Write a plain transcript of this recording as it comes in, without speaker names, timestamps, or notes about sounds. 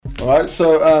Alright,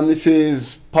 so this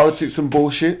is Politics and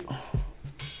Bullshit.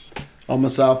 On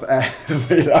myself,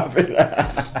 we love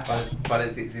it.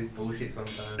 Politics is bullshit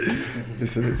sometimes.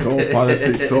 Listen, it's all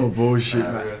politics, all bullshit,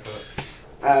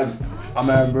 man. I'm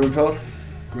Aaron Broomfield.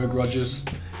 Greg Rogers.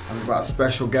 And we've got a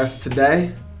special guest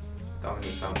today.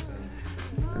 Dominic Thompson.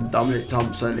 And Dominic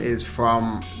Thompson is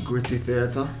from Gritty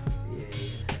Theatre. Yeah.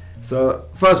 So,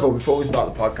 first of all, before we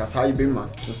start the podcast, how you been, man?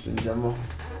 Just in general.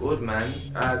 Good, man.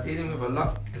 Dealing with a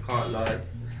lot, I can't lie.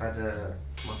 Just had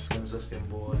my son's just been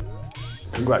born.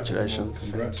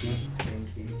 Congratulations. Congrats, man. Thank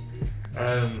you.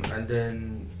 And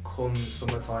then come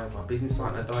summertime, my business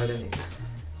partner died, innit?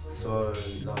 So,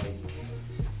 like,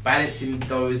 balancing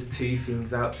those two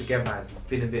things out together has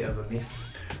been a bit of a myth.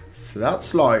 So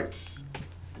that's like,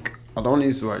 I don't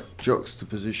use the word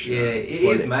juxtaposition. Yeah, it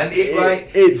is, man.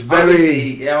 It's very...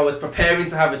 Obviously, yeah, I was preparing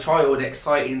to have a child,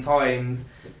 exciting times.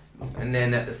 And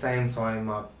then at the same time,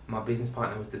 my business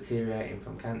partner was deteriorating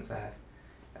from cancer.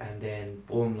 And then,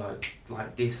 boom,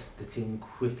 like this, the team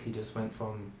quickly just went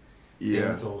from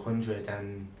 0 to 100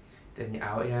 and then you're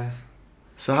out, yeah.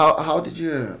 So how did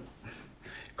you...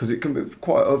 Because it can be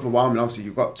quite overwhelming, obviously.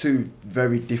 You've got two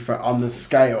very different, on the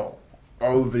scale,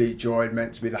 overly joyed,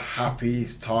 meant to be the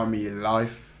happiest time of your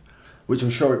life, which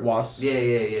I'm sure it was. Yeah.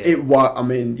 It was, I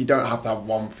mean, you don't have to have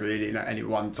one feeling at any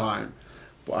one time.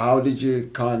 But how did you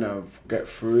kind of get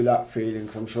through that feeling?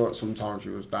 Because I'm sure sometimes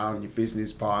you was down, your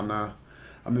business partner.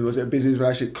 I mean, was it a business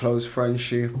relationship, close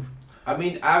friendship? I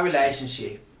mean, our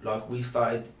relationship, like, we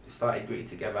started Gritty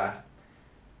together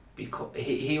because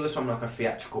he was from like a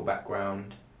theatrical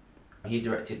background. He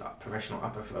directed like professional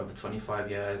opera for over 25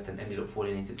 years, then ended up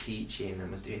falling into teaching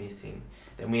and was doing his thing.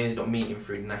 Then we ended up meeting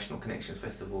through the National Connections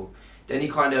Festival. Then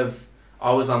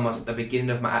I was almost at the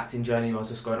beginning of my acting journey. I was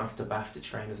just going off to Bath to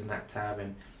train as an actor,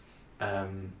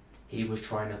 and he was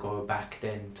trying to go back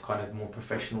then to kind of more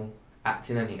professional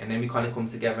acting, and then we kind of come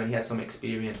together and he had some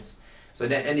experience. So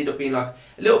that ended up being like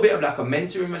a little bit of like a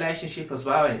mentoring relationship as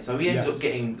well, and so we ended up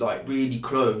getting like really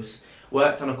close,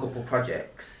 worked on a couple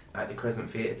projects at the Crescent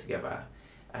Theatre together,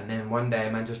 and then one day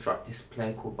a man just dropped this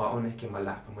play called Bottleneck in my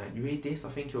lap and went, "You read this? I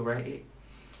think you'll rate it."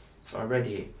 So I read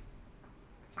it.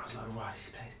 I was like, right, this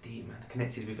play's deep, man. I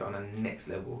connected with it on a next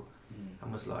level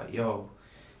and was like, yo.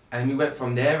 And we went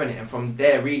from there, and from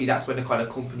there, really, that's when the kind of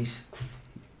companies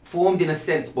formed in a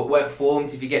sense, but weren't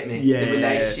formed, if you get me. Yeah. The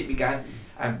relationship began,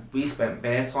 and we spent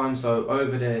bare time. So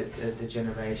over the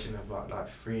generation of like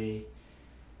three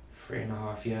and a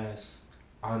half years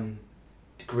on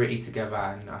Gritty together,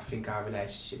 and I think our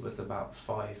relationship was about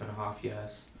 5.5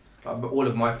 years. Like all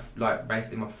of my, like,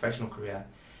 based in my professional career.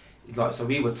 Like, so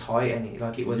we were tight, and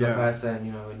it was a person,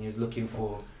 you know, and he was looking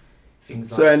for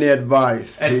things like... So any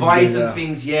advice? And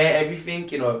things, everything,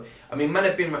 you know. I mean, man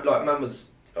had been, like, I was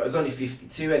only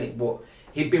 52, but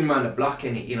he'd been around the block,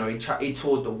 and you know, he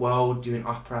toured the world doing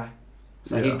opera.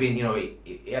 So he'd been, you know,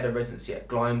 he had a residency at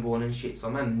Glyndebourne and shit, so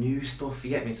man knew stuff,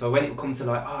 you get me? So when it would come to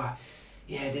like,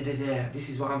 this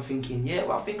is what I'm thinking,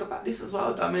 I think about this as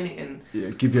well, Dominic, and...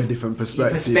 Yeah, give you a different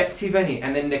perspective. Innit?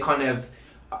 And then they kind of...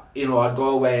 You know, I'd go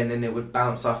away and then it would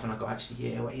bounce off, and I'd go,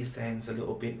 actually, what he's saying is a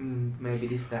little bit, maybe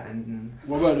this, that, and...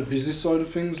 What about the business side of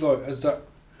things? Like,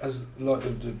 not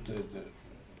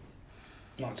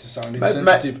to sound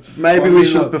insensitive... Maybe we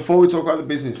should, before we talk about the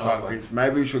business side of things,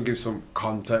 maybe we should give some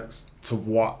context to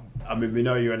what... I mean, we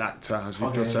know you're an actor, as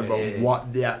we've just said, but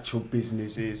what the actual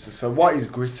business is. So what is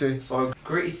Gritty? So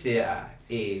Gritty Theatre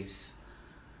is...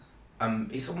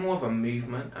 it's more of a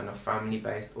movement and a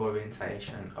family-based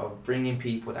orientation of bringing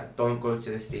people that don't go to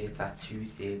the theatre to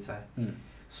theatre.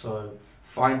 So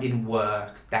finding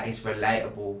work that is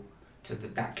relatable to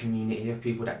that community of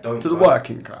people that don't to the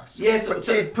working class. Yeah,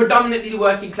 to predominantly the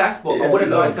working class, but I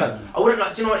wouldn't like.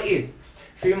 Do you know what it is?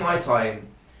 Through my time,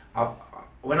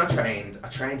 when I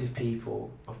trained with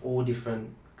people of all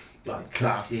different like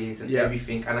classes and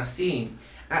everything, and I seen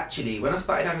actually when I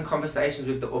started having conversations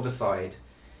with the other side.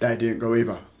 They didn't go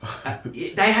either.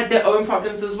 They had their own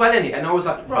problems as well, innit? And I was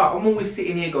like, right, I'm always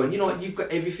sitting here going, you know what, you've got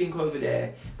everything over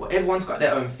there, but everyone's got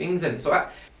their own things, innit? So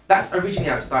that's originally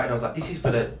how it started. I was like, this is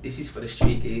for the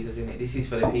street geezers, innit? This is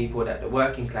for the people that the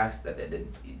working class, that the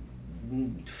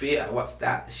theatre, what's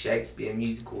that? Shakespeare,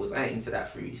 musicals. I ain't into that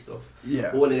fruity stuff. Yeah.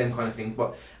 All of them kind of things.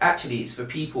 But actually, it's for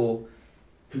people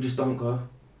who just don't go.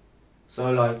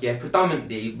 So like,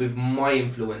 predominantly with my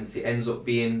influence, it ends up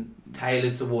being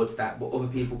tailored towards that, but other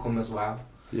people come as well.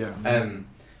 Yeah.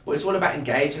 But it's all about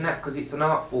engaging that, because it's an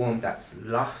art form that's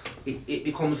lost. It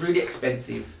becomes really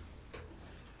expensive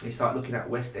You start looking at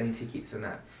West End tickets and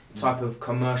that type of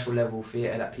commercial level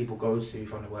theatre that people go to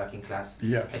from the working class.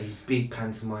 Yes. And these big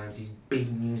pantomimes, these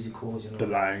big musicals, you know. The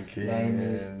Lion King.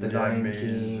 The Lion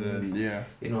King. And, yeah.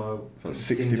 You know. So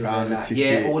 £60 a ticket.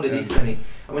 Yeah, all of this. And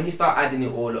when you start adding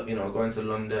it all up, you know, going to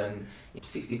London,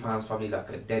 £60 probably like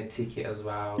a dead ticket as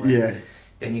well. Yeah.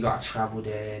 Then you got to travel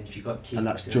there, and if you got kids, and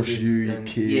that's just your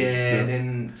kids. Yeah, and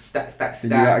then stacks. Then you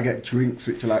gotta get drinks,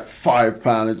 which are like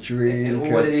 £5 a drink. And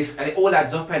all of this, and it all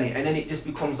adds up, and then it just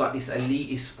becomes like this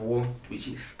elitist form, which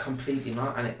it's completely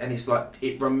not, and it's like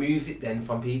it removes it then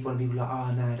from people, and people are like,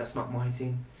 oh no, that's not my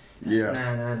thing.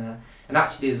 Nah. And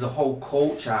actually, there's a whole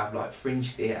culture of like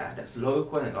fringe theatre that's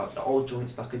local, and like the old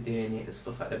joints like are doing it, the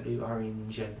stuff like the Blue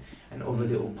Orange and other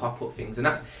little pop up things, and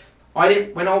that's.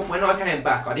 When I came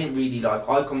back, I didn't really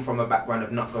I come from a background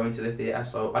of not going to the theatre,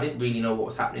 so I didn't really know what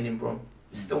was happening in Brum.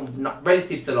 It's still not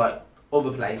relative to like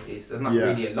other places. There's not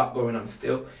really a lot going on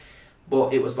still,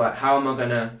 but it was like, how am I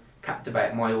gonna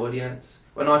captivate my audience?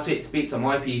 When I speak to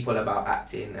my people about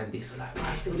acting and this, are like, why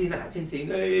are you still doing that acting thing?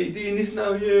 Hey, doing this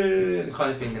now, yeah, and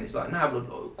kind of thing. And it's like, nah,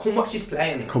 bro, come watch this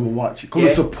play, innit? Come and watch it. Come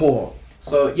and support.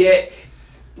 So yeah.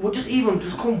 Well, just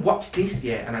come watch this,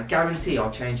 and I guarantee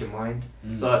I'll change your mind.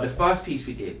 So like, the first piece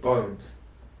we did, Bones,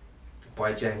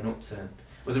 by Jane Upton,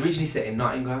 was originally set in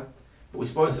Nottingham, but we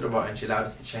spoke to the writer and she allowed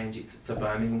us to change it to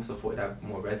Birmingham because I thought it'd have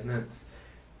more resonance.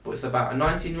 But it's about a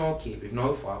 19-year-old kid with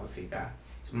no father figure.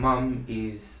 His mum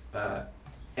is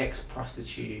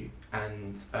ex-prostitute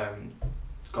and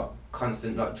got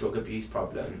constant like drug abuse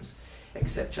problems,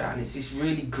 etc. And it's this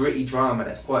really gritty drama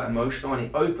that's quite emotional, and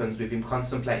it opens with him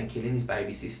contemplating killing his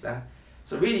baby sister.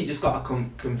 So really, you just got to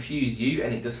confuse you,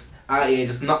 and it just out here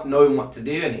just not knowing what to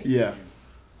do, and it. Yeah.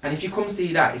 And if you come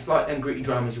see that, it's like them gritty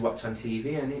dramas you watch on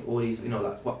TV, and it all these, you know,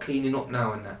 like what Cleaning Up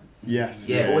Now and that. Yes.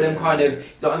 Yeah, all them kind of, you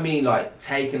know what I mean, like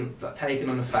taking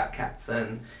on the fat cats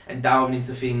and delving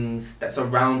into things that's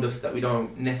around us that we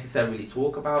don't necessarily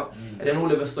talk about, and then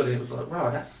all of a sudden it was like, wow,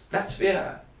 that's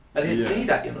theatre. I didn't see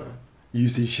that, you know. You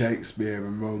see Shakespeare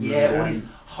and Romeo. Yeah, all this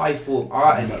high form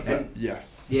art and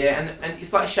yes. Yeah, and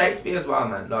it's like Shakespeare as well,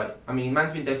 man. Like, I mean,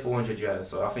 man's been dead 400 years,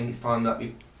 so I think it's time that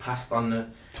we passed on the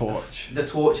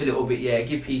torch a little bit. Yeah,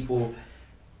 give people,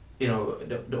 you know,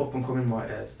 the up and coming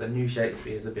writers, the new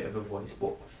Shakespeare's a bit of a voice,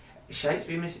 but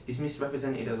Shakespeare is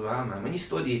misrepresented as well, man. When you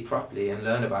study it properly and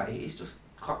learn about it, it's just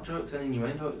cock jokes and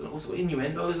innuendos, also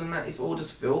innuendos and that. It's all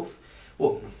just filth,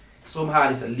 but somehow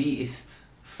this elitist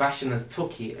fashion has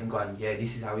took it and gone, yeah,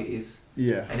 this is how it is.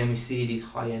 Yeah. And then we see these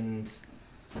high-end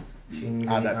things.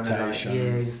 Adaptations. Kind of like,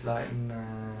 yeah, it's like,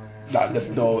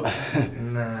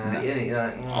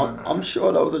 nah. I'm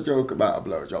sure there was a joke about a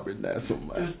blowjob in there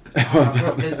somewhere.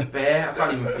 There's bare. I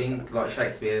can't even think, like,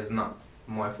 Shakespeare's not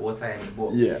my forte,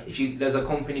 but there's a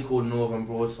company called Northern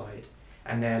Broadside,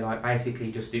 and they're like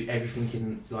basically just do everything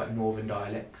in like northern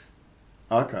dialects.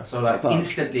 Okay. So like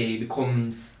instantly it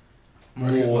becomes more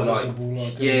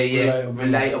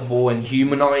relatable and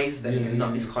humanised and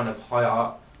not this kind of high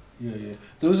art. Yeah.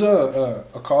 There was a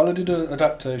Carla did an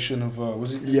adaptation of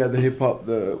was it? Yeah, the hip hop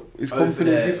his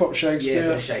company hip hop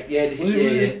Shakespeare. Yeah, was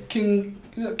it King?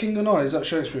 Is that King and I? Is that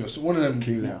Shakespeare? So one of them.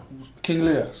 King Lear. King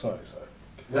Lear. Sorry.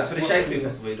 Is that for the Shakespeare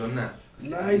Festival you done that?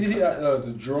 No, he did it at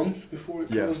the Drum before it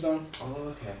closed down. Oh,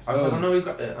 okay. Because I know he's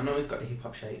got the hip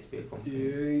hop Shakespeare company.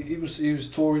 Yeah, he was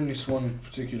touring this one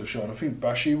particular show, and I think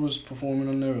Bashi was performing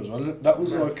on there as well. That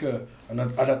was like an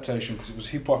adaptation because it was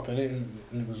hip hop in it, and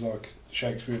it was like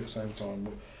Shakespeare at the same time.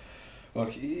 But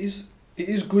like it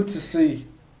is good to see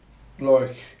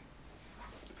like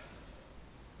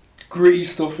gritty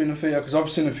stuff in the theatre because I've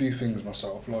seen a few things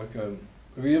myself. Like, have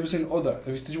you ever seen Other?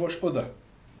 Did you watch Other?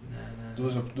 No. Did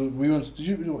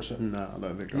you watch that? No, I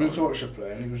don't think we went to watch a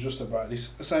play, and it was just about the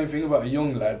same thing about a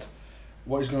young lad,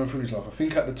 what he's going through in his life. I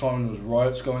think at the time there was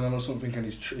riots going on or something, and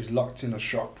he's locked in a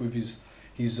shop with his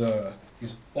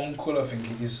uncle, I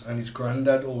think it is, and his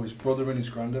granddad, or his brother and his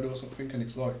granddad or something, and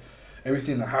it's like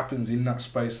everything that happens in that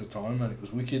space of time, and it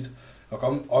was wicked. Like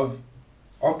I've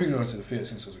been going to the theatre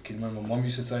since I was a kid. My mum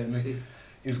used to take me.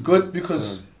 It was good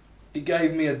because it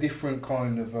gave me a different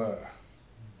kind of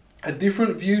a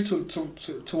different view to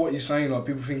what you're saying, like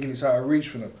people thinking it's out of reach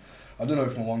for them. I don't know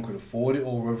if my mum could afford it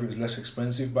or whether it was less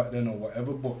expensive back then or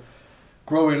whatever, but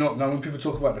growing up, now when people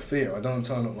talk about the theatre, I don't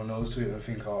turn up my nose to it and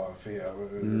think, oh, theatre.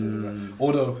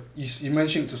 Although, you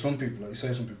mention it to some people, like you say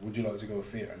to some people, would you like to go to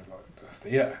theatre? And they're like, the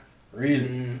theatre?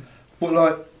 Really? But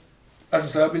like, as I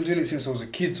say, I've been doing it since I was a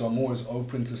kid, so I'm always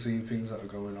open to seeing things that are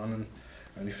going on,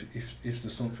 and if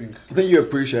there's something... I think you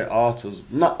appreciate art as...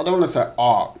 I don't want to say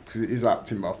art, because it is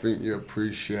acting, but I think you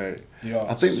appreciate...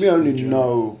 I think we only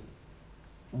know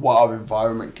what our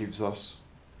environment gives us.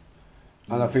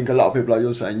 And I think a lot of people, like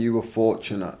you're saying, you were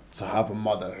fortunate to have a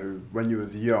mother who, when you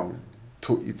was young,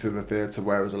 took you to the theatre,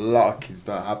 whereas a lot of kids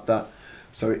don't have that.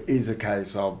 So it is a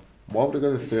case of, why would I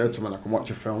go to the theatre when I can watch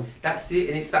a film? That's it,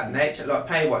 and it's that nature. Like,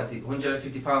 pay what is it,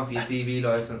 £150 for your TV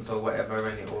licence or whatever,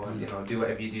 innit? Or you know, do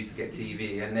whatever you do to get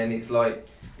TV, and then it's like,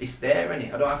 it's there,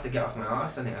 innit? I don't have to get off my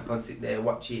arse, innit? I can't sit there and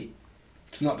watch it.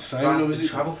 It's not the same, though, is it?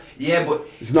 Travel. Yeah, but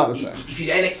it's not the same. If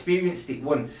you ain't experienced it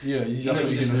once, yeah, you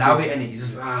just allow it, innit? You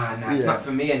just it's not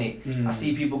for me, innit? I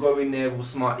see people go in there all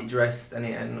smartly dressed,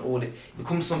 and all it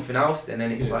becomes something else. Then,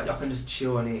 and it's like I can just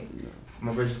chill on it.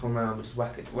 My brothers come around, we just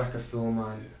whack a film,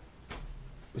 man.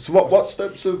 So what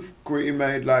steps have Gritty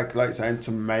made, like saying,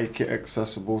 to make it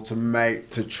accessible,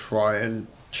 to try and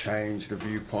change the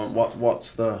viewpoint?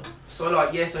 What's the...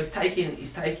 So so it's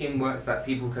taking works that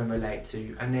people can relate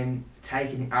to and then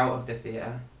taking it out of the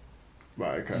theatre.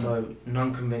 Right, okay. So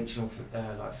non-conventional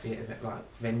like theatre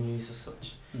like venues as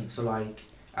such. So like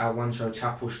our one show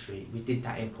Chapel Street, we did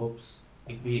that in pubs.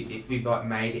 We like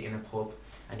made it in a pub.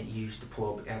 And it used the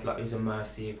pub. It was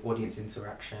immersive audience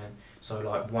interaction. So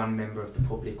like one member of the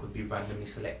public would be randomly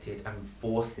selected and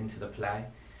forced into the play.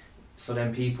 So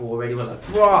then people already were like,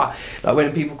 "Rah!" Like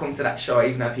when people come to that show, I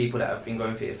even had people that have been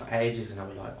going theatre for ages, and I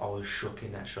was like, I was shook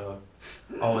in that show.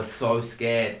 I was so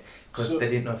scared because they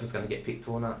didn't know if it was going to get picked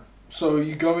or not. So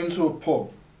you go into a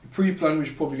pub, pre-plan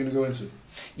which pub you're going to go into?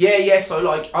 Yeah. So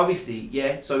like obviously,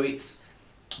 yeah. So it's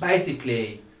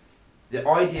basically the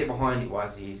idea behind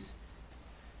it is.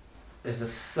 There's a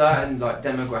certain like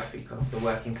demographic of the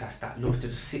working class that love to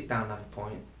just sit down and have a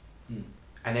pint,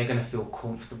 and they're gonna feel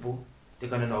comfortable. They're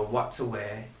gonna know what to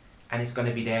wear, and it's gonna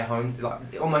be their home,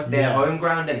 like almost their home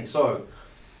ground. And so,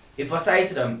 if I say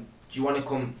to them, "Do you want to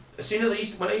come?" As soon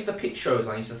as when I used to pitch shows,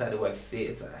 I used to say the word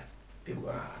theatre. People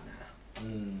go, nah.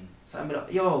 So I'm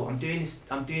like, "Yo, I'm doing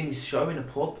this show in a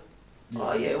pub." Yeah.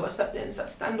 Oh yeah, what's that then? Is that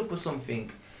stand up or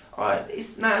something? Alright,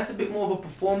 it's a bit more of a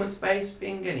performance-based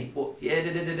thing, isn't it? But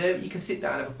you can sit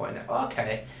down and have a point.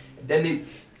 Okay, then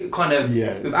it kind of,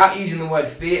 without using the word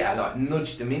theatre, like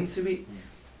nudged them into it,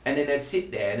 and then they'd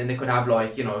sit there, and then they could have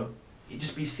like, you know, you'd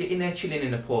just be sitting there chilling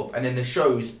in a pub, and then the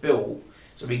show's built,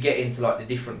 so we get into like the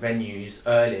different venues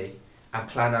early and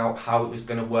plan out how it was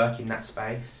going to work in that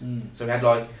space. So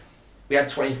we had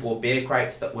 24 beer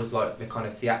crates that was like the kind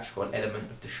of theatrical element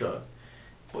of the show.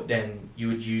 But then you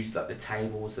would use like the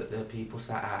tables that the people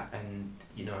sat at, and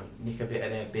you know, nick a bit of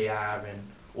their beer and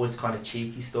all this kind of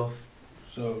cheeky stuff.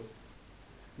 So,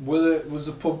 was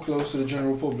the pub close to the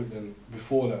general public then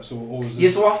before that? So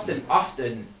was so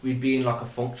often we'd be in like a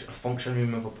function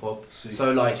room of a pub.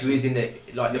 So like we was in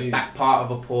the back part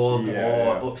of a pub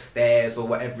or upstairs or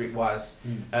whatever it was.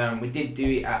 We did do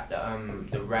it at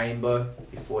the Rainbow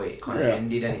before it kind of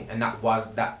ended, and that was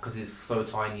because it's so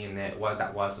tiny in there.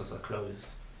 That was just a closed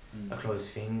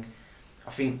thing. I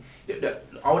think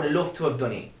I would have loved to have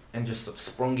done it and just sort of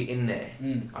sprung it in there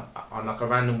on like a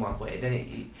random one, but then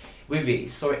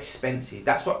it's so expensive.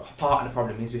 That's what part of the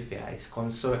problem is with theatre. It's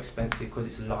gone so expensive because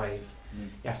it's live. You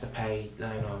have to pay,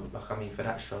 for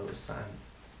that show it's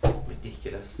something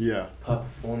ridiculous per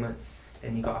performance.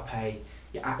 Then you got to pay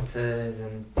your actors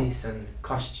and this and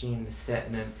costume, the set,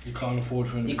 and then you can't afford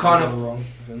for anything. Wrong.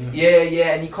 And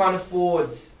you can't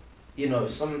afford. You know,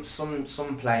 some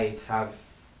plays have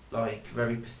like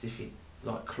very specific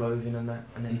like clothing and that,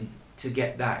 and then to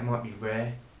get that it might be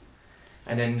rare,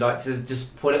 and then like to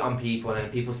just put it on people and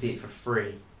then people see it for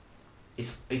free.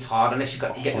 It's hard unless you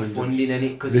get the funding in it,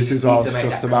 because this is what I was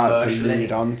just about to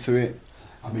lead on to it.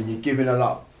 I mean, you're giving a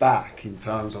lot back in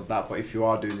terms of that, but if you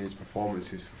are doing these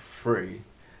performances for free,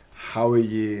 how are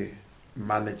you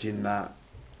managing that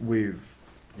with?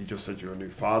 You just said you're a new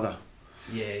father.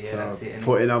 Yeah, so that's it.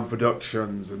 Putting on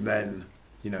productions and then,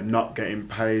 you know, not getting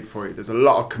paid for it. There's a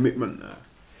lot of commitment there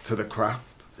to the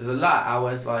craft. There's a lot of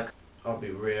hours, like, I'll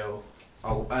be real.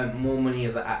 I'll earn more money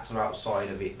as an actor outside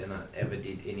of it than I ever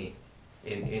did in it,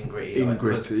 in Gritty. In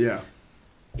Gritty, yeah.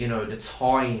 You know, the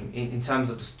time, in terms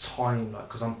of just time, like,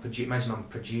 because imagine I'm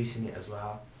producing it as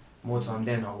well. More time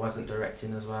then, I wasn't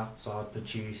directing as well, so I'd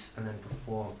produce and then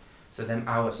perform. So them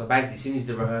hours, so basically as soon as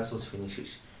the rehearsals finish,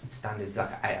 which standard is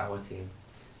like an 8-hour team,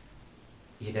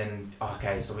 you then,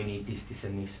 so we need this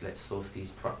and this, let's source these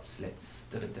props, let's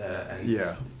and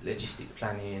logistic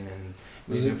planning and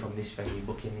moving from this venue,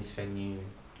 booking this venue.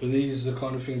 Are these the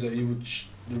kind of things that you would,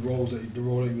 the role that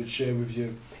you would share with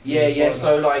you?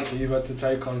 So like... So you've had to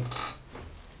take on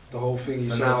the whole thing.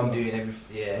 So now I'm doing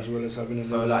everything, as well as having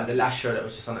so like the last show that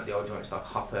was just on at the old joint, it's like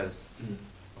Hoppers.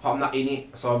 I'm not in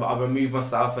it, so I removed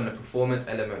myself from the performance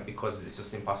element because it's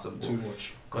just impossible. Too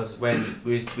much. Because when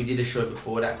we did a show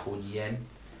before that called Yen,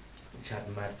 which had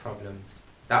mad problems.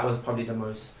 that was probably the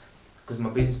most, because my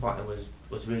business partner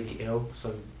was really ill,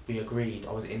 so we agreed,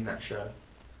 I was in that show,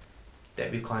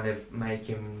 that we kind of make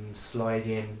him slide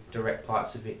in, direct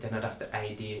parts of it, then I'd have to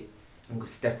AD it and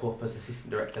step up as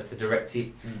assistant director to direct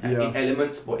it in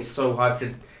elements, but it's so hard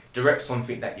to direct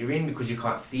something that you're in because you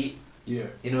can't see it. Yeah.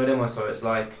 You know what I mean? So it's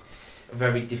like a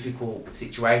very difficult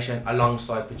situation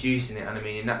alongside producing it. And I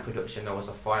mean, in that production, there was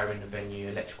a fire in the venue,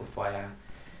 electrical fire,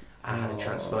 and I had a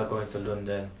transfer going to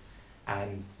London,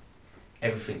 and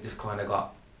everything just kind of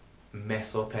got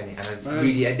messed up in it. And it's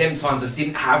really, at them times, I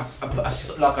didn't have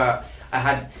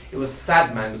it was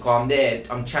sad, man, because I'm there,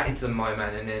 I'm chatting to my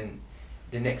man, and then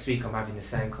the next week I'm having the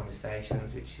same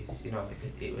conversations, which is, you know,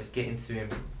 it was getting to him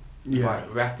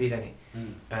quite rapid,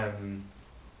 and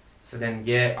so then,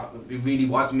 it really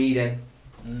was me then.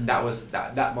 That was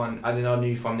that one. And then I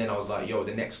knew from then, I was like, yo,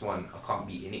 the next one, I can't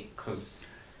be in it because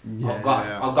I've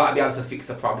got to be able to fix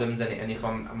the problems in it. And if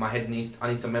my head I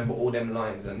need to remember all them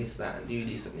lines and this, that, and do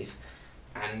this and this,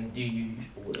 and do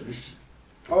all of this.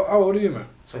 How old are you, man?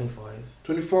 25.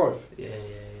 25? Yeah.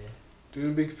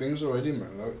 Doing big things already,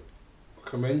 man. Like, I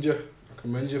commend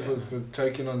you for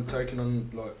taking on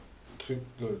like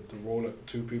the role that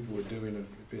two people were doing and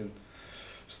being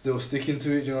still sticking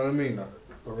to it. Do you know what I mean? Like,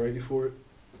 I rate you for it.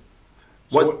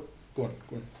 So go on.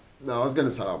 No, I was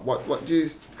gonna say, what do you,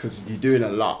 because you're doing a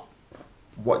lot.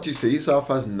 What do you see yourself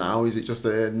as now? Is it just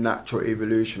a natural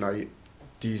evolution?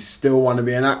 Do you still want to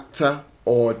be an actor,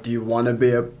 or do you want to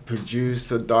be a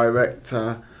producer,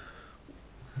 director?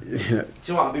 Do you know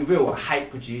what? I'll be real. I hate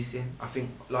producing. I think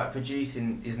like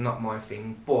producing is not my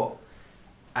thing, but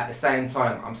at the same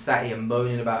time, I'm sat here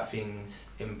moaning about things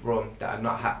in Brum that are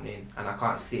not happening, and I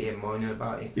can't sit here moaning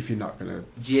about it. If you're not gonna,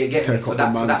 get me? So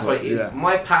that's what it is. Yeah.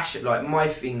 My passion, like my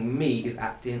thing, is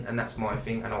acting, and that's my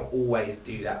thing, and I'll always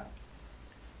do that.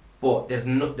 But there's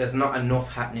not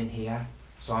enough happening here,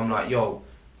 so I'm like, yo,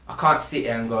 I can't sit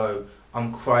here and go,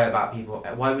 I'm crying about people.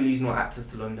 Why are we losing all actors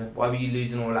to London? Why were you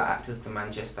losing all our actors to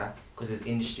Manchester? Because there's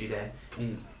industry there.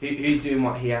 Who's doing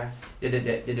what here?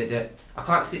 I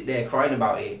can't sit there crying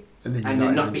about it and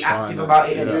then not be active about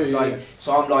it.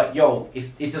 So I'm like, yo,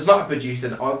 if there's not a producer,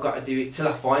 then I've got to do it till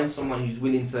I find someone who's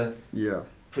willing to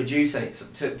produce, and it's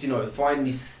to find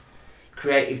this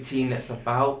creative team that's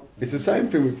about. It's the same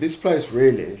thing with this place,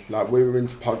 really. Like, we were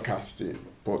into podcasting,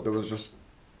 but there was just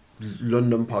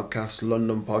London podcasts, or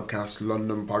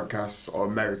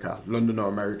London or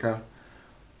America.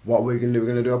 What we're going to do,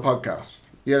 we're going to do a podcast.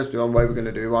 Yeah, let's do one. What we're going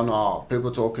to do one.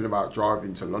 People talking about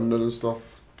driving to London and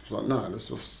stuff. It's like, no, let's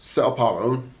just set up our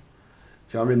own.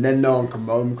 So, I mean, then no one can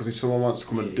moan, because if someone wants to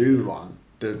come and do one,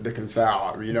 they can say,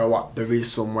 you know what, there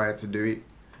is somewhere to do it.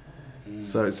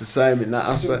 So it's the same in that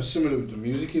aspect. Similar with the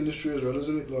music industry as well,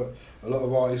 isn't it? Like, a lot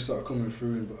of artists that are coming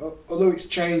through, but although it's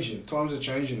changing, times are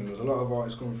changing, and there's a lot of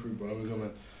artists coming through Birmingham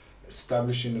and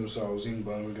establishing themselves in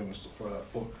Birmingham and stuff like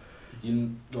that. But we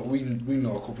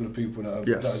know a couple of people that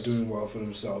are doing well for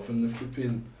themselves, and they're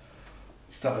flipping.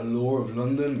 It's that allure of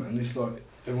London, man. It's like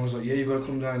everyone's like, yeah, you gotta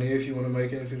come down here if you want to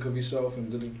make anything of yourself,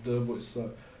 and but it's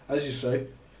like, as you say,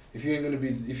 if you ain't gonna be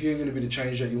the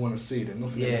change that you want to see, then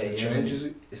nothing gonna change, is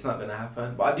it? It's not gonna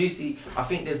happen. But I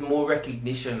think there's more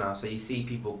recognition now. So you see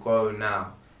people go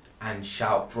now and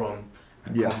shout Brum,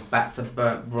 and come back to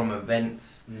Brum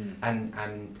events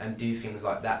and do things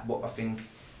like that. But I think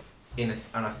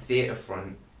on a theatre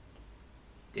front,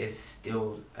 there's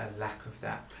still a lack of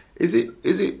that. Is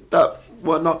it that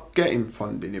we're not getting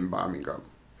funding in Birmingham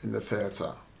in the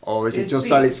theatre, or is it just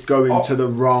that it's going to the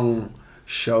wrong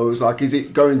shows? Like, is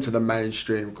it going to the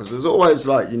mainstream? Because there's always,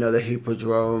 like, the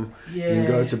Hippodrome. You can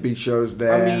go to big shows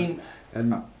there. I mean,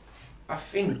 and I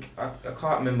think I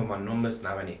can't remember my numbers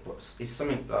now, but it's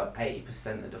something like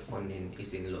 80% of the funding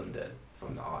is in London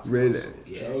from the Arts Council.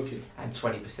 Yeah. Okay. And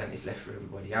 20% is left for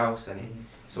everybody else,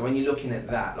 so when you're looking at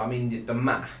that, I mean, the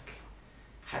MAC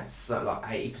had like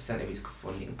 80% of its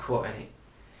funding cut,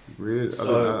 Really?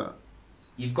 So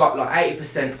you've got like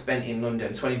 80% spent in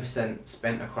London, 20%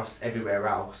 spent across everywhere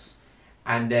else,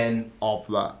 and then of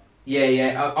that.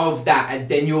 Of that, and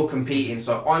then you're competing.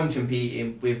 So I'm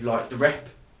competing with like the rep.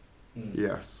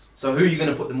 Yes. So who are you going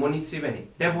to put the money to?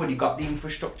 They've already got the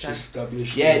infrastructure.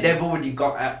 Established. Yeah, they've already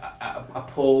got a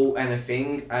pool and a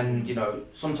thing, and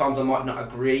sometimes I might not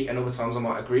agree, and other times I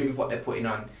might agree with what they're putting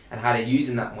on and how they're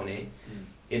using that money.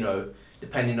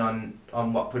 Depending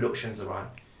on what productions are on.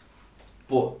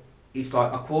 But it's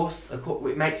like, of course,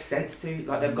 it makes sense to.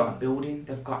 Like, they've got a building,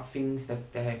 they've got things,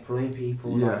 they're employing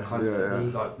people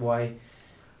constantly. Like, why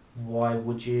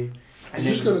would you? And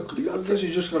you just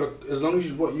gotta. As long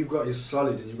as what you've got is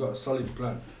solid and you've got a solid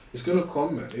plan, it's gonna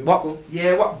come, man.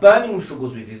 What Birmingham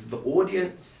struggles with is the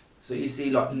audience. So you see,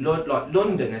 like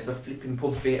London, there's a flipping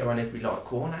pub theatre on every like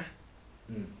corner.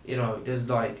 You know, there's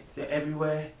like they're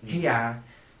everywhere. Here,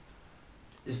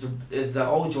 there's the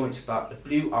old joint spot, the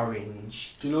Blue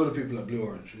Orange. Do you know the people at Blue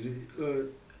Orange? Is it?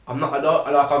 I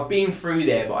don't like. I've been through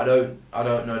there, but I don't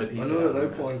know the people. I know that they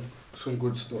put on some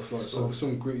good stuff, like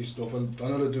some gritty stuff, and I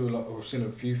know they do a lot. I've seen a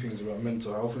few things about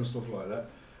mental health and stuff like that.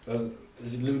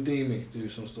 Is it Lou Demi do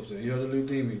some stuff there? You know the Lou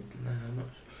Demi? No, I'm not.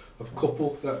 A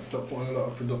couple that put on a lot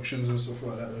of productions and stuff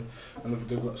like that, and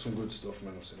they've got some good stuff,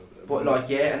 man. I've seen over there. But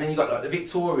like and then you got like the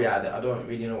Victoria that I don't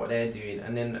really know what they're doing,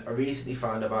 and then I recently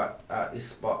found about this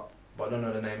spot, but I don't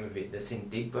know the name of it. That's in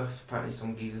Digbeth. Apparently,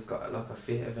 some geezer's got like a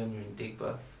theatre venue in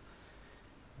Digbeth.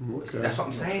 Okay. That's what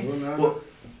I'm saying. But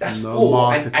that's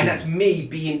and that's me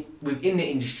being within the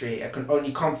industry. I can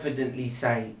only confidently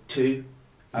say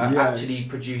actually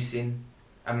producing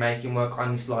and making work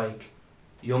on this like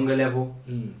younger level.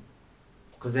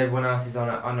 Because everyone else is on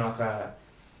like a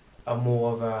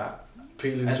more of a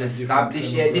an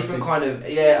established, different kind of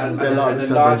and a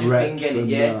larger thing in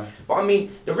it, But I mean,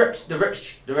 the reps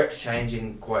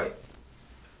changing quite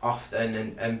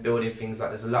often and building things like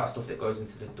there's a lot of stuff that goes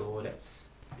into the door that's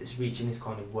reaching this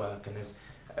kind of work, and there's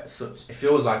such it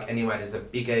feels like anyway there's a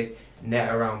bigger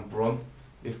net around Brum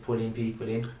with pulling people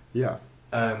in. Yeah.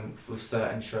 With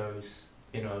certain shows,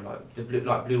 you know, like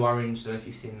Blue Orange. I don't know if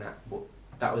you've seen that, but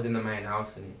that was in the main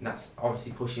house, and that's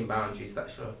obviously pushing boundaries. That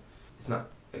show, it's not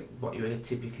what you would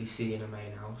typically see in a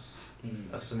main house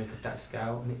of something of that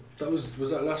scale. And that was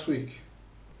that last week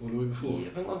or the week before? Yeah, I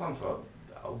think I was on for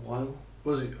a while.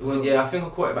 Was it? Well, yeah, I think I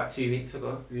caught it about 2 weeks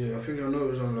ago. Yeah, I think I know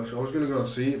it was on last week. I was going to go and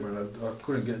see it, man. I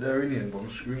couldn't get there in the end, but I'm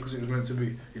screaming because it was meant to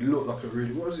be. It looked like a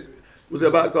really. What was it? Was it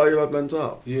about a guy who had mental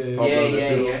health? Yeah.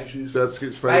 That's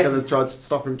schizophrenic, and they tried to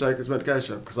stop him take his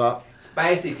medication because it's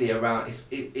basically around.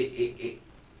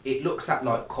 It looks at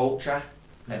like culture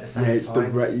at the same time.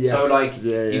 So like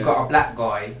you've got a black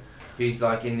guy who's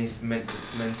like in this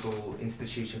mental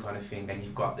institution kind of thing, and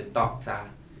you've got the doctor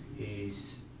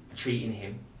who's treating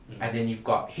him, and then you've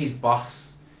got his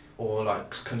boss or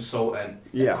like consultant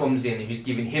that comes in who's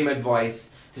giving him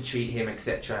advice to treat him,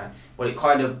 etc. Well, it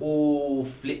kind of all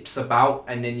flips about,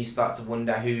 and then you start to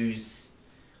wonder who's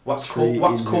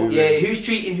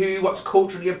treating who, what's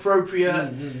culturally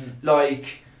appropriate,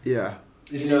 like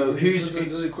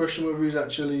does it question whether he's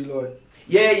actually like.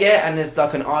 And there's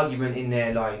like an argument in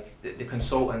there, like the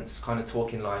consultant's kind of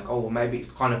talking like, oh, well, maybe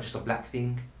it's kind of just a black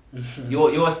thing.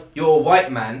 You're a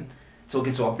white man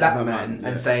talking to a black man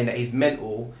and saying that he's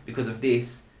mental because of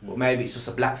this, but maybe it's just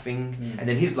a black thing. And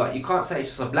then he's like, you can't say it's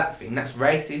just a black thing, that's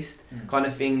racist kind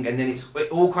of thing. And then it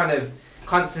all kind of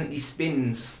constantly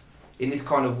spins in this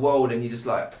kind of world, and you're just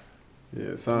like,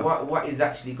 what is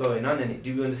actually going on in it?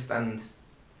 Do we understand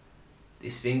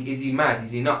this thing? Is he mad?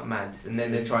 Is he not mad? And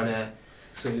then they're trying to...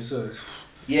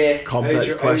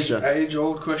 complex question.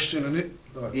 Age-old question, isn't it?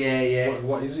 Like,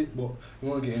 What is it? But we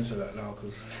won't get into that now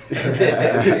because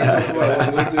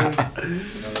what we're doing.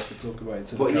 Have to talk about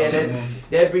it. But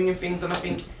they're bringing things, and I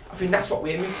think that's what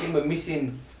we're missing. We're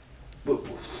missing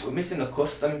a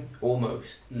custom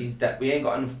almost. Is that we ain't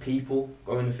got enough people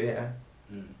going to theatre.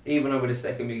 Even over the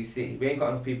second biggest city, we ain't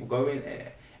got enough people going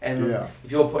there. And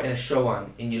if you're putting a show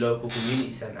on in your local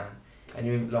community centre, and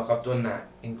you like I've done that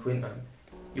in Quinton,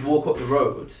 you walk up the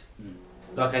road,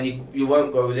 like, and you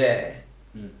won't go there.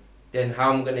 Then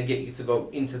how am I gonna get you to go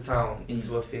into town,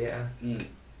 into a theatre?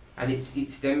 And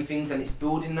it's them things, and it's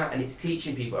building that, and it's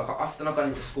teaching people. Like often I've gone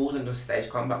into schools and done stage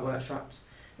combat workshops.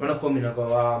 When I come in, I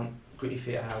go, Gritty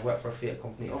Theatre, I work for a theatre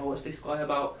company. Oh, what's this guy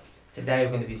about? Today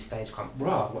we're gonna do stage combat.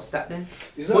 Bruh, what's that then?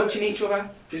 Punching each other.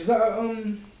 Is that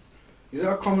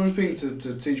a common thing to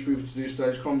teach people to do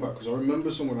stage combat? Because I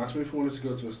remember someone asked me if I wanted to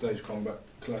go to a stage combat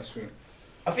class thing.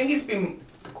 I think it's been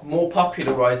more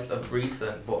popularised of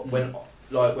recent, but when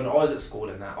I was at school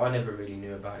and that, I never really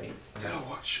knew about it.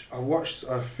 I watched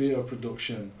a theatre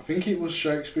production. I think it was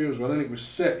Shakespeare as well, and it was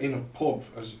set in a pub.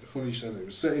 As funny you said it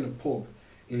was set in a pub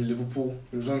in Liverpool.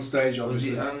 It was on stage,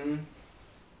 obviously.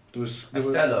 Was it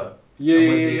Othello?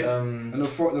 Yeah. And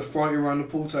the fighting around the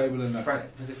pool table and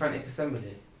that. Was it Frantic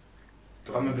Assembly? I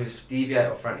can't remember if it's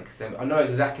Deviate or Frantic Assembly. I know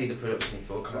exactly the production he's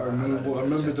talking about. I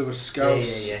remember there were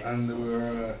scouts and there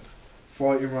were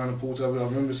fighting around a pool table. I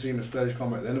remember seeing a stage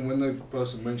combat then, and when the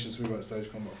person mentioned to me about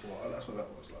stage combat, I thought, oh, that's what that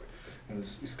was like. And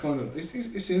it's kind of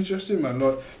it's interesting, man.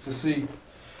 Like to see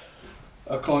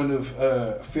a kind of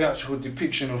theatrical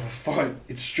depiction of a fight.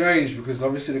 It's strange because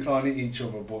obviously they can't hit each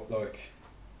other, but like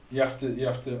You have to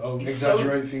It's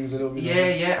exaggerate things a little bit.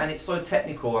 Yeah, and it's so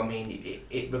technical. I mean,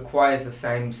 it requires the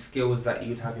same skills that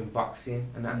you'd have in boxing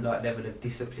and that like level of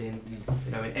discipline.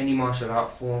 You know, in any martial art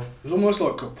form. It was almost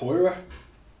like capoeira.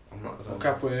 I'm not. Or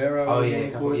capoeira. Oh yeah, yeah,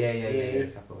 capoeira. Yeah,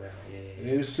 capoeira.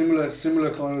 Yeah, it was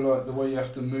similar kind of like the way you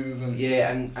have to move and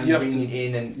and bringing it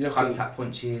in and contact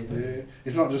punches. Yeah,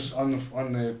 it's not just on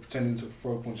there pretending to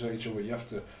throw punches at each other. You have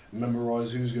to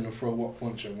memorise who's gonna throw what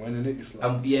punch and when, and it's like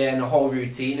and the whole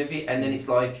routine of it, and then it's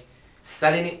like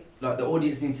selling it. Like the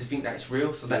audience needs to think that it's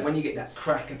real, so that when you get that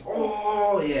crack and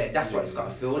that's what it's got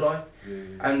to feel like.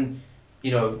 And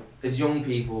you know, as young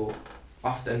people,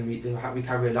 often we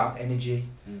carry a lot of energy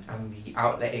and we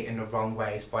outlet it in the wrong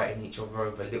ways, fighting each other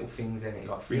over little things in it,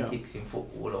 like free kicks in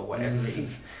football or whatever it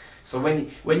is. So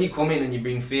when you come in and you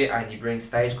bring theatre and you bring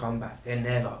stage combat, then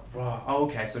they're like, right,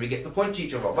 okay, so we get to punch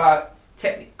each other, but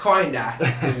kinda,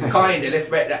 let's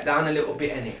break that down a little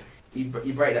bit, innit?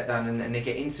 You break that down and they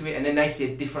get into it, and then they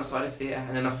see a different side of theatre,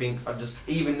 and then I think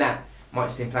even that might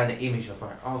just implant the image of,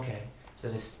 right, okay, so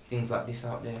there's things like this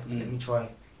out there, let me try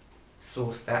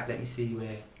source that, let me see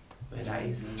where that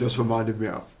is. Just reminded me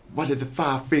of, what did the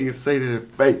 5 fingers say to the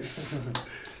face?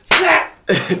 Slap!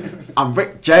 I'm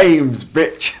Rick James,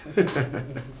 bitch.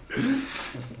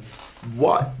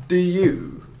 What do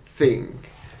you think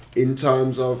in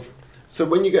terms of, so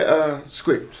when you get a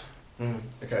script,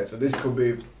 okay, so this could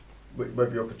be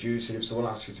whether you're producing, if someone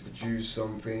asks you to produce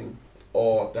something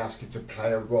or they ask you to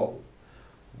play a role,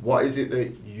 what is it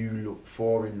that you look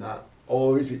for in that?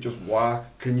 Or is it just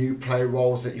work? Can you play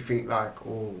roles that you think like,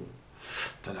 oh,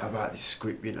 don't know about this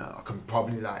script, you know, I can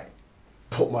probably like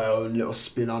put my own little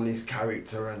spin on this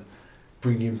character and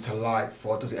bring him to life?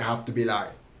 Or does it have to be like,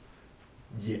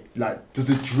 does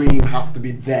the dream have to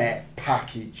be there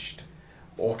packaged,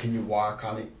 or can you work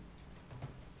on it?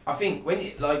 I think when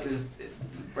you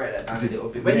break that down a little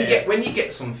bit. When you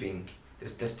get something,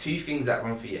 there's 2 things that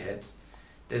run through your head.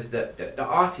 There's the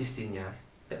artist in you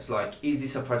that's like, is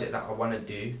this a project that I want to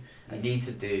do, I need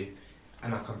to do,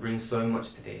 and I can bring so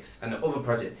much to this? And the other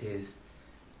project is,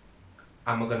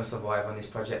 am I going to survive on this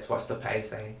project? What's the pay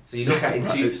saying? So you look at it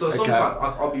too. So sometimes,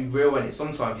 I'll be real in it,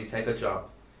 sometimes you take a job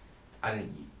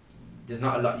and there's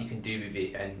not a lot you can do with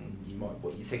it, and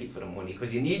you take it for the money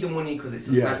because you need the money because it's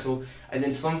substantial, and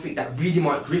then something that really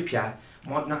might grip you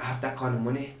might not have that kind of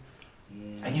money,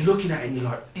 and you're looking at it and you're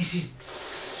like, this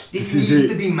needs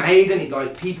to be made, and it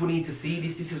like people need to see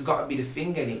this has got to be the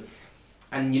thing in it,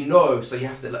 and you know, so you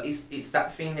have to like it's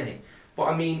that thing in it. But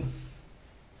I mean,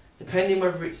 depending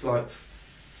whether it's like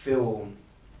film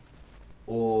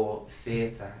or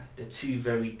theatre, they're 2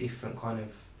 very different kind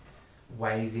of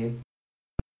ways in.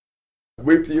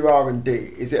 With your R&D,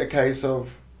 is it a case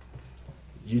of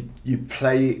you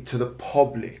play it to the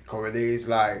public, or are these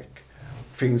like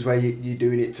things where you're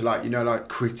doing it to like, you know, like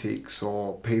critics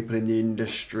or people in the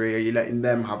industry? Are you letting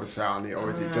them have a say on it,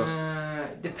 or is it just...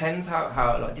 It depends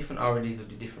how like different R&Ds will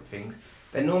do different things.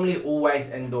 They normally always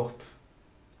end up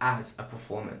as a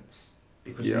performance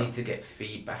because you need to get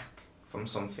feedback from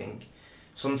something.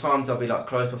 Sometimes there'll be like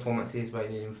closed performances where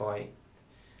you invite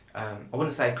I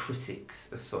wouldn't say critics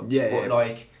as such, but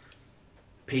like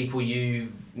people you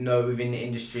know within the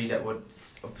industry that would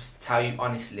tell you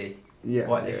honestly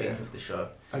what they think of the show.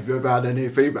 Have you ever had any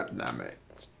feedback? Nah, mate,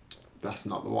 that's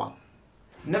not the one.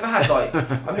 Never had like,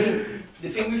 I mean, the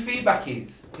thing with feedback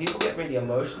is people get really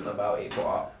emotional about it,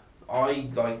 but I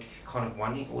like kind of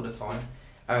want it all the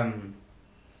time.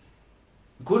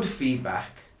 Good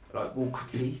feedback, like we'll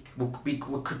critique,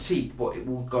 but it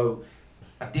will go,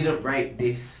 I didn't rate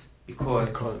this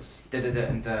because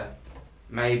and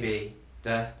maybe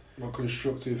more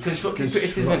constructive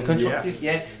criticism,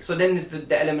 yeah. So then there's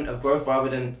the element of growth, rather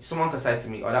than someone can say to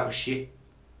me, oh, that was shit.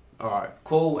 Alright.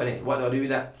 Cool, and what do I do with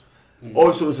that? Or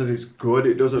if someone says it's good,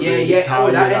 it doesn't really tell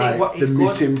you like the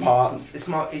missing parts. It's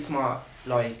my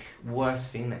like worst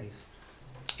thing, that is.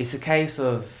 It's a case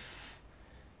of,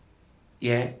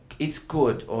 it's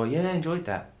good, or I enjoyed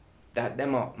that. They're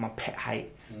my pet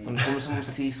hates. When someone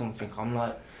sees something, I'm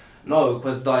like, no,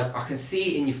 because like I can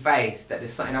see it in your face that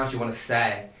there's something else you want to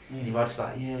say. And you're just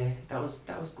like, that was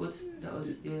good. That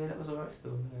was alright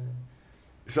still.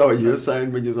 Yeah. So what you were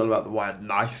saying when you was on about the word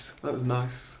nice? That was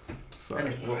nice. So. I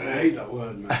hate that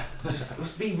word, man.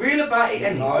 just be real about it,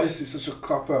 innit? Nice, it's such a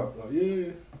cop out. Like, I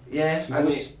mean,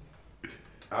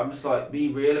 I'm just like, be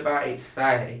real about it,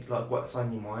 say like what's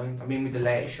on your mind. I mean, with the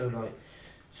latest show, like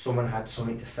someone had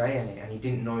something to say in it and he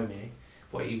didn't know me,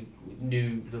 but he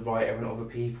knew the writer and other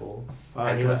people,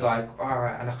 and he was like,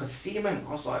 alright, and I could see him and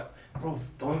I was like, bro,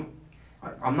 don't,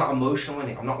 I'm not emotional in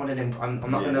it. I'm not one of them.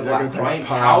 I'm not Yeah, gonna you're like gonna try take and it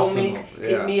tell me, personal,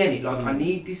 hit yeah. me in it. Like I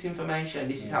need this information.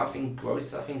 This is how things grow. This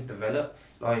is how things develop.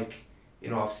 Like, you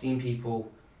know, I've seen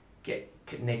people get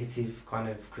negative kind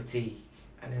of critique,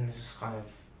 and then they're just kind of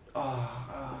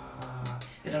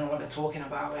they don't know what they're talking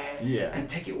about, and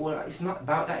take it all out. It's not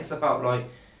about that. It's about like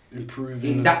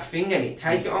improving in that thing, and it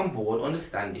take it on board,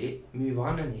 understand it, move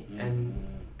on, and it,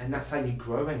 and that's how you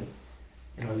grow in it.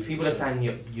 You know, if people are saying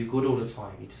you're good all the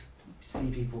time, you just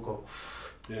see people go,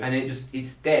 and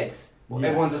it's dead. Well,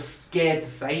 everyone's just scared to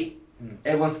say it.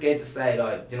 Everyone's scared to say,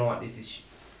 like, you know what, this is.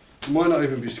 They might not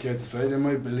even be scared to say. They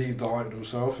might believe the hype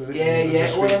themselves. All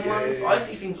them ones. I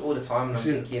see things all the time, and I'm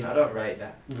thinking, I don't rate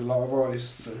that. There's a lot of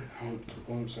artists. I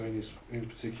won't say this in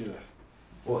particular.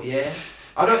 Well, yeah.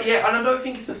 I don't. Yeah, and I don't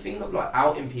think it's a thing of like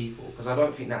outing people, because I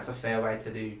don't think that's a fair way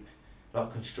to do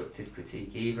like constructive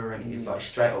critique either. And it's like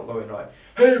straight up going like,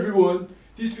 "Hey everyone,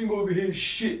 this thing over here is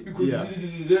shit because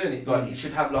and it, like you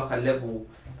should have like a level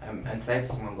and say to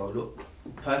someone, go, look,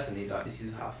 personally, like this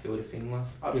is how I feel the thing was.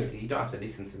 Obviously, you don't have to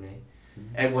listen to me.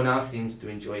 Everyone else seems to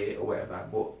enjoy it or whatever,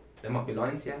 but they might be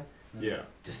lying to you. Yeah.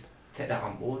 Just take that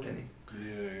on board, innit?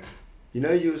 Yeah. You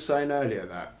know, you were saying earlier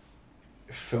that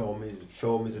film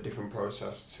is a different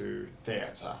process to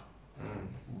theatre.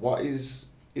 What is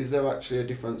there actually a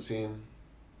difference in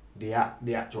the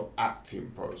actual acting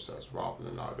process rather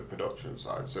than like the production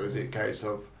side? So is it a case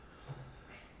of,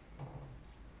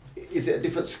 is it a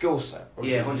different skill set? Or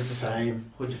Yeah, 100%. Is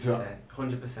it the same?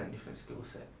 100% different skill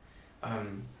set.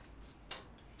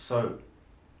 So,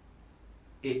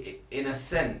 in a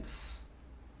sense,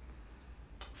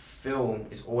 film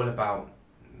is all about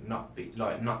not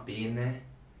being there,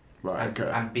 Right.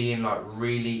 and being like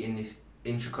really in this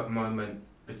intricate moment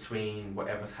between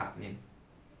whatever's happening,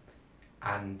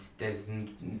 and there's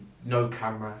no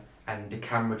camera, and the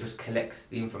camera just collects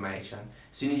the information.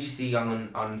 As soon as you see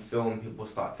on film, people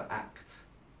start to act.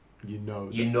 You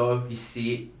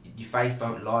see it. Your face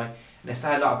don't lie. And they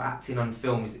say a lot of acting on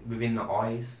film is within the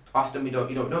eyes. Often we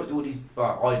don't do all these.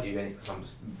 Well, I do because I'm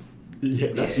just.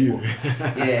 Yeah, that's you.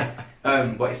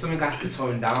 But it's something I have to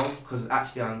tone down, because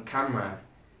actually on camera,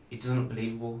 it doesn't look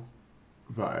believable.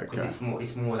 Right. Okay. Because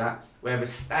it's more that.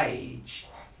 Whereas stage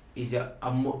is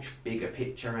a much bigger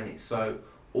picture in it. So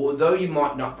although you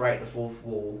might not break the fourth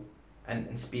wall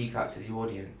and speak out to the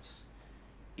audience,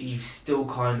 you've still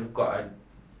kind of got to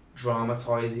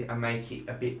dramatise it and make it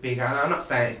a bit bigger. And I'm not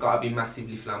saying it's got to be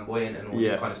massively flamboyant and all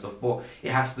this kind of stuff, but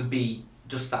it has to be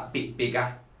just that bit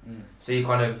bigger. So you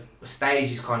kind of,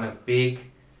 stage is kind of big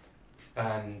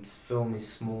and film is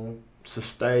small. So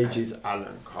stage is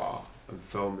Alan Carr and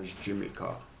film is Jimmy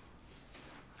Carr.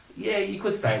 Yeah, you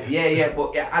could say. Yeah,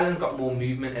 but Alan's got more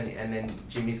movement and then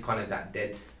Jimmy's kind of that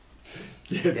dead.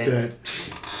 Dead.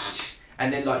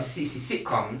 And then like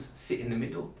sitcoms sit in the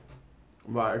middle.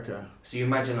 Right. Okay. So you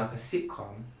imagine like a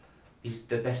sitcom is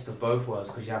the best of both worlds,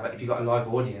 because you have if you got a live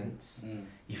audience,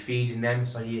 you're feeding them,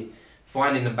 so you're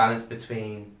finding the balance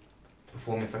between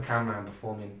performing for camera and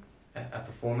performing a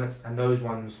performance. And those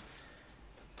ones,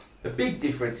 the big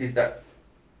difference is that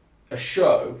a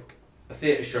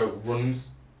theatre show runs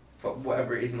for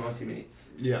whatever it is, 90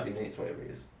 minutes, 60 minutes, whatever it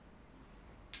is.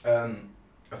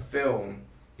 A film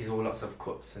is all lots of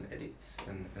cuts and edits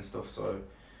and stuff, so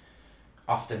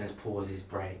often there's pauses,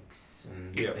 breaks,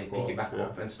 and they pick it back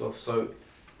up and stuff. So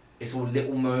it's all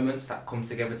little moments that come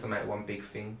together to make one big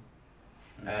thing.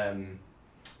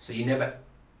 So you never.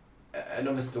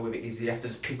 Another skill with it is you have to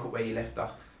just pick up where you left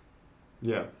off.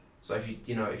 Yeah. So if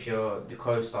you're the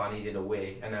co-star needed a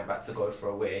wee and they're about to go for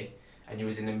a wee, and you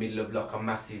was in the middle of like a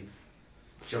massive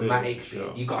dramatic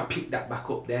bit, you got to pick that back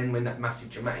up then when that massive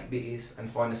dramatic bit is, and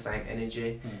find the same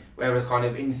energy. Whereas kind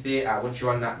of in theatre, once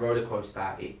you're on that roller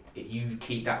coaster, you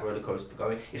keep that roller coaster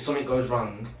going. If something goes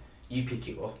wrong, you pick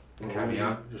it up and carry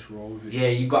on. Just roll with it. Yeah,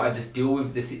 you got to just deal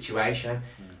with the situation.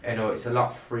 You know, it's a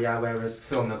lot freer. Whereas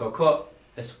film, they go cut.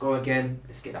 Let's go again.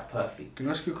 Let's get that perfect. Can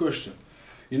I ask you a question?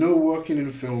 You know, working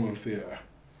in film and theatre,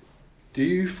 do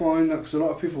you find that, because a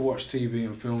lot of people watch TV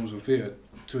and films and theatre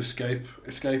to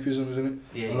escapism, isn't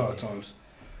it? Yeah. A lot of times.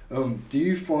 Do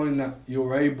you find that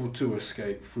you're able to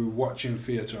escape through watching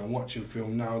theatre and watching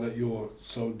film now that you're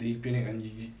so deep in it? And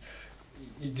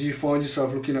do you find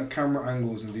yourself looking at camera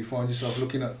angles, and do you find yourself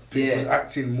looking at people's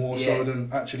acting more so than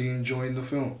actually enjoying the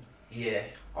film? Yeah,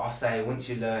 I'll say once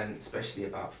you learn, especially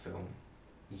about film,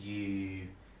 you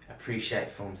appreciate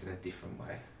films in a different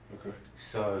way. Okay.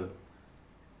 So,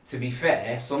 to be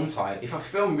fair, sometimes if a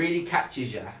film really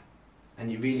catches you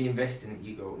and you really invest in it,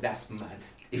 you go, that's mad.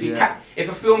 If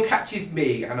a film catches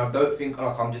me and I don't think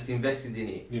like I'm just invested in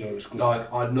it, you know it's good.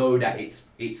 Like I know that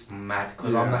it's mad,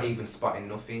 because I'm not even spotting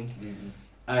nothing.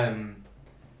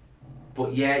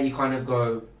 But yeah, you kind of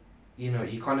go, you know,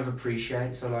 you kind of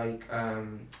appreciate. So like, there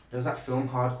was that film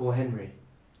Hardcore Henry,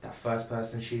 that first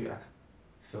person shooter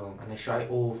film, and they shot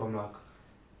it all from like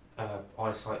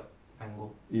eyesight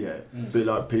angle. Yeah, a bit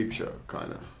like Peep Show,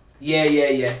 kind of.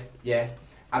 Yeah.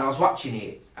 And I was watching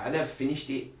it. I never finished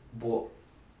it, but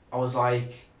I was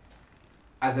like,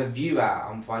 as a viewer,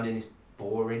 I'm finding this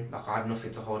boring. Like I have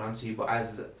nothing to hold on to. But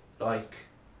as like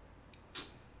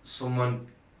someone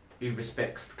who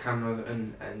respects the camera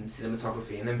and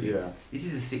cinematography and everything, this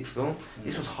is a sick film.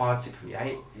 This was hard to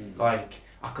create. Like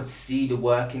I could see the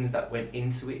workings that went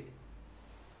into it.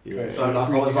 Yeah. So like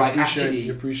I was like actually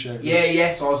appreciate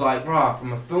So I was like, bruh,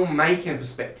 from a filmmaking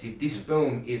perspective, this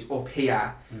film is up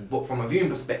here, but from a viewing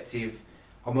perspective,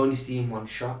 I'm only seeing one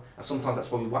shot. And sometimes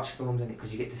that's why we watch films, innit?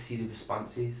 Because you get to see the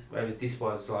responses. Whereas this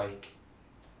was like,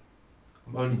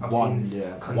 I'm one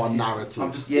narrative.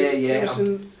 I'm just, You ever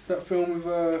seen that film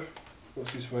with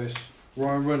what's his face?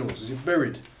 Ryan Reynolds. Is it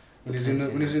Buried? When he's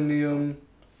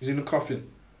in the coffin.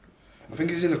 I think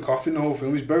he's in a coffin the whole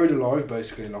film. He's buried alive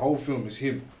basically, and the whole film is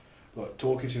him, like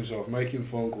talking to himself, making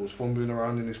phone calls, fumbling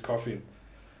around in his coffin,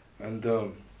 and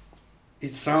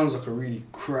it sounds like a really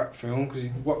crap film because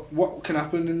what can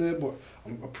happen in there, but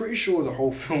I'm pretty sure the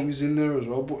whole film is in there as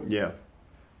well. But yeah,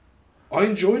 I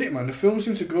enjoyed it, man. The film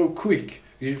seemed to go quick.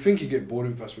 You think you get bored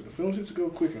in fast, but the film seemed to go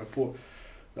quick, and I thought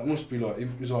that must be like it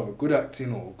was either good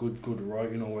acting or good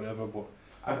writing or whatever, but.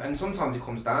 And sometimes it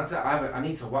comes down to that. I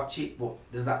need to watch it, but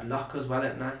there's that luck as well,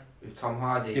 isn't there? With Tom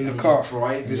Hardy. In the car. Just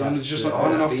drives. He's just like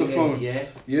on and off the phone. Yeah,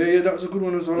 that was a good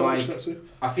one as well. Like,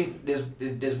 I think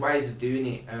there's ways of doing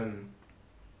it.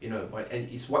 You know, but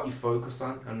it's what you focus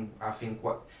on, and I think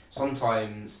what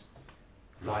sometimes,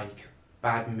 like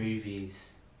bad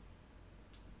movies,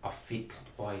 are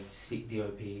fixed by sick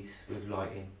DOPs with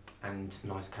lighting and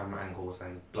nice camera angles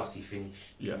and bloody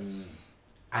finish. Yes.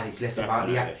 And it's less about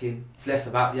the acting. It's less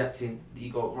about the acting.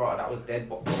 You go, right, that was dead,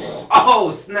 but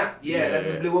oh snap! Yeah, that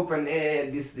just blew up, and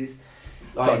this.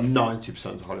 Like 90%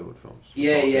 of Hollywood films.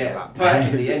 Yeah.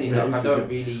 Personally, anyway, I don't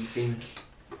really think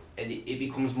it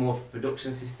becomes more of a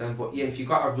production system. But yeah, if you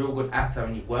got a real good actor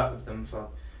and you work with them for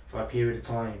a period of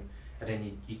time, and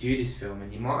then you do this film,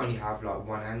 and you might only have like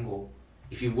one angle.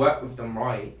 If you work with them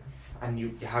right, and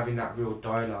you're having that real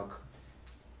dialogue,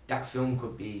 that film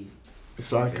could be.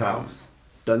 It's like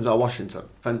Denzel Washington,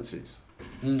 Fences.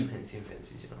 Fences,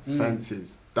 you know.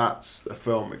 Fences, that's a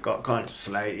film. It got kind of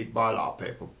slated by a lot of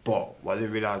people, but what I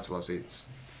didn't realise was it's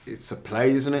a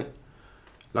play, isn't it?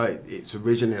 Like it's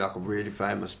originally like a really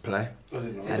famous play. I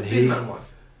didn't know. And he, one?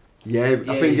 Yeah,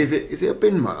 I think is it a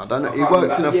bin man? I don't know. He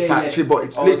works in a factory, but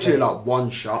it's literally like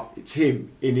one shot. It's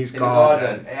him in his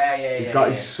garden. He's got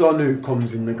his son who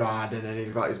comes in the garden, and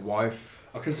he's got his wife.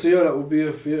 I can see how that would be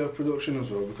a theatre production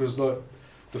as well, because like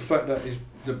the fact that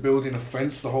they're building a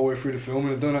fence the whole way through the film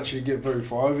and they don't actually get very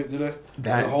far of it, do they?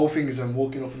 The whole thing is them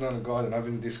walking up and down the garden,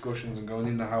 having discussions and going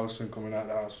in the house and coming out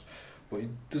the house. But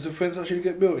does the fence actually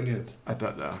get built in the end? I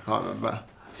don't know, I can't remember.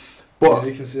 But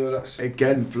you can see how that's...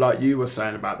 Again, like you were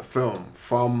saying about the film,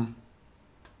 from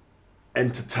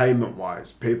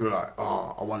entertainment-wise, people are like,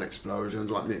 oh, I want explosions,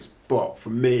 I want this. But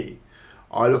for me,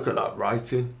 I look at like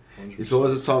writing. 100%. It's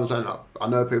always a time saying, like, I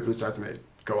know people who say to me,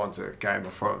 go on to Game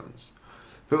of Thrones.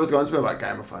 People's going to me about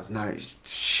Game of Thrones. No, it's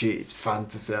shit, it's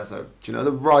fantasy. I said, do you know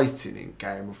the writing in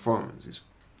Game of Thrones is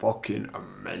fucking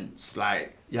immense.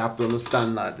 Like, you have to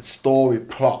understand like the story,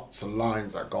 plots, and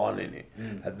lines that go on in it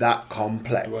are that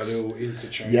complex. Well, they all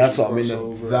interchange. Yeah, that's what I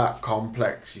mean. That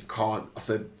complex. You can't. I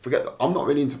said, forget that. I'm not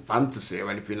really into fantasy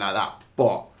or anything like that,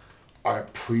 but I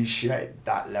appreciate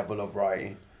that level of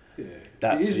writing. Yeah,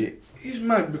 that's it. It's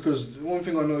mad because one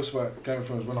thing I noticed about Game of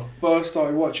Thrones when I first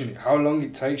started watching it, how long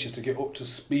it takes you to get up to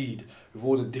speed with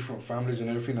all the different families and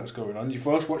everything that's going on. You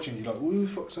first watching it, you're like, who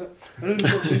the fuck's that? Who the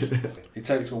fuck's this? It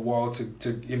takes a while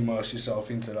to immerse yourself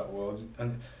into that world.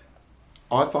 And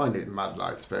I find it mad,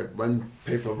 like, when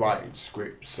people are writing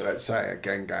scripts, so let's say,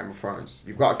 again, Game of Thrones,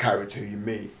 you've got a character who you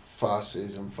meet first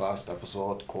season, first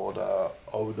episode called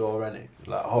Hodor, innit?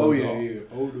 Like, Hodor. Oh, yeah,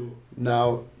 Hodor.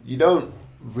 Now, you don't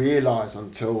realise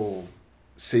until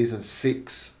season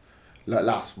 6, like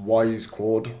last, why he's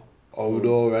called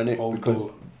Hodor, innit?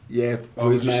 Because, yeah,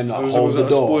 for his name, like, hold the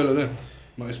door. Spoiler then.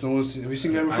 Have you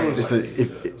seen Game of Thrones?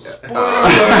 Spoiler!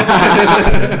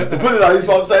 Put it like this,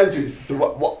 what I'm saying to you is,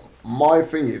 what my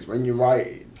thing is, when you're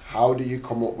writing, how do you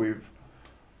come up with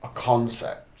a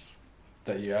concept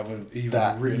that you haven't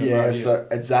even written about? Yeah, so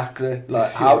exactly.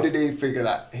 Like, how did he figure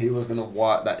that he was going to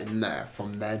work that in there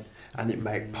from then? And it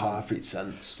made perfect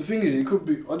sense. The thing is, it could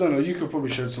be, I don't know, you could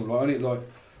probably shed some light on it, like,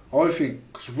 I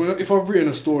think, cause if I've written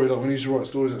a story, like when I used to write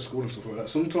stories at school and stuff like that,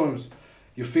 sometimes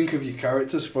you think of your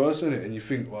characters first, innit? And you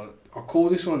think, well, I'll call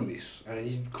this one this, and then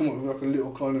you come up with like a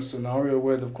little kind of scenario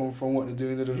where they've come from, what they're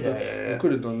doing. You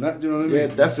could have done that. Do you know what I mean? Yeah,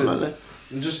 definitely.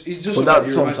 And just Well,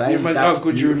 that's what I'm saying. How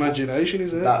good your imagination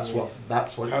is. That's what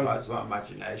it's about. It's about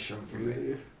imagination for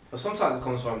me. But sometimes it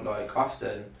comes from like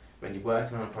often when you're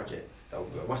working on a project, they'll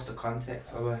go, what's the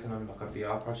context? I was working on like a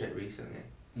VR project recently,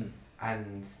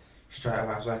 and straight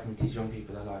away I was working with these young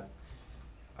people. They're like,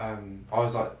 I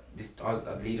was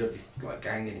a leader of this like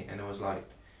gang in it, and I was like,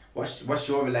 what's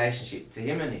your relationship to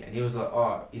him in it? And he was like,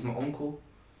 oh, he's my uncle,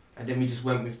 and then we just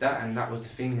went with that, and that was the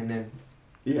thing, and then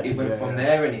it went from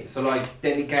there in it. So like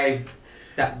then it gave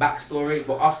that backstory,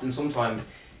 but often sometimes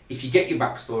if you get your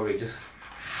backstory, just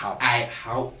it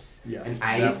helps and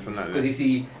aids, because you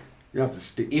see, you have to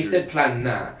stick. If they plan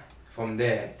that from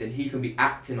there, then he can be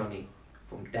acting on it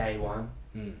from day one.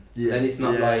 So then it's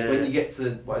not like when you get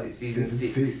to what is it, season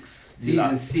six.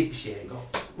 Season 6, you go,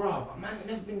 Rob, man's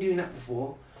never been doing that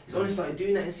before. He's only started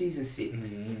doing that in season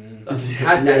 6. Like he's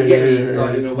had that,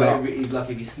 like you know, whatever it is, like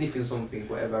if he's sniffing something,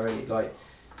 whatever, and it like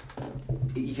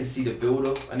you can see the build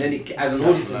up, and then it, as an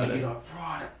audience member, you're like,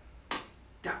 bro,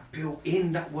 that built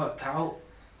in, that worked out.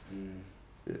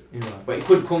 You know, but it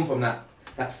could come from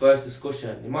that first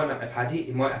discussion. He might not have had it,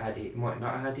 he might have had it, he might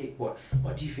not have had it. What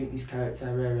do you think this character?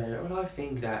 Well, I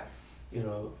think that, you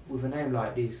know, with a name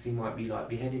like this, he might be like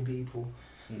beheading people.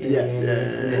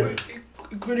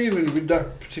 It could even, with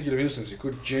that particular instance, it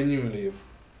could genuinely have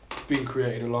been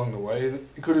created along the way.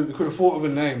 It could have thought of a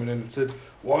name and then said,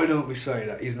 why don't we say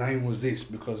that his name was this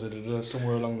because of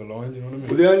somewhere along the line, you know what I mean?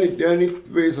 Well, the only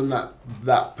reason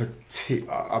that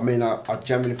particular, I mean, I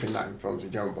genuinely think that in films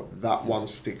in general, but that one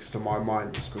sticks to my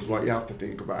mind is because what you have to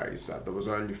think about is that there was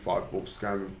only 5 books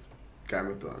Game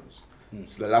of Thrones.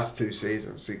 So the last 2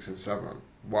 seasons, 6 and 7,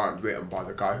 weren't written by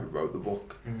the guy who wrote the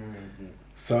book.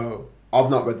 So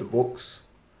I've not read the books.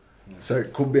 So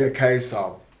it could be a case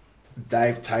of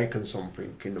they've taken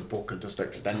something in the book and just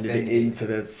extended it into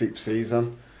the 6th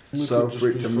season. So for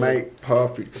it to make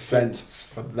perfect sense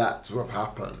for that to have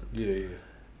happened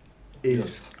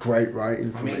is great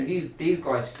writing for me. I mean, these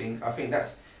guys think, I think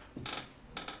that's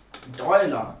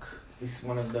dialogue is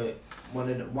one of the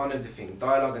things.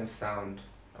 Dialogue and sound,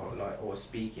 or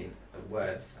speaking,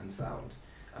 words and sound,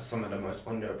 are some of the most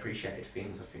underappreciated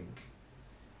things, I think,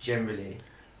 generally,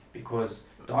 because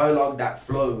dialogue that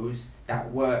flows, that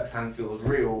works and feels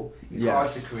real, is hard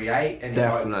to create. And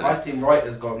I've seen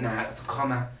writers go, nah, that's a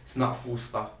comma, it's not a full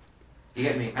stop. You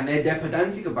get me? And they're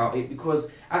pedantic about it because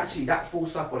actually that full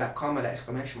stop or that comma, that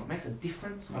exclamation mark makes a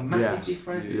difference, a massive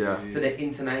difference to the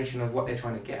intonation of what they're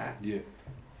trying to get at. Yeah.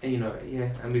 And you know,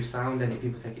 and with sound, then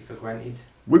people take it for granted.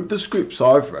 With the scripts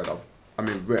I've read,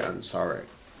 written, sorry.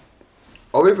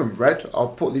 Or even read, I'll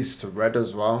put these to read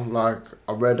as well. Like,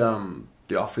 I read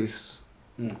The Office,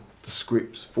 the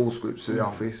scripts, full scripts of The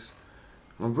Office.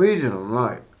 I'm reading them, I'm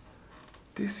like,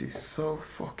 this is so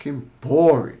fucking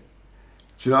boring.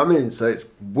 Do you know what I mean? So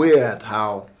it's weird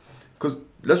how, because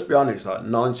let's be honest, like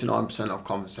 99% of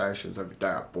conversations every day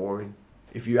are boring.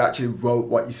 If you actually wrote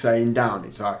what you're saying down,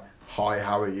 it's like, hi,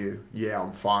 how are you? Yeah,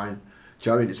 I'm fine. Do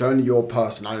you know what I mean? It's only your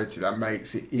personality that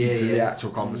makes it into the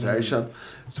actual conversation.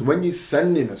 So when you're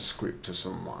sending a script to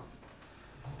someone,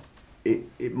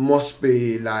 it must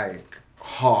be like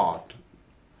hard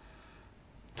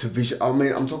to visual. I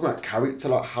mean, I'm talking about character.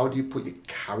 Like, how do you put your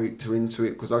character into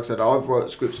it? Because like I said, I've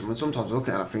wrote scripts and sometimes I look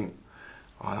at it and I think,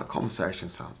 oh, that conversation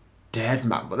sounds dead,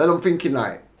 man. But then I'm thinking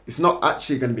like, it's not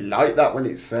actually going to be like that when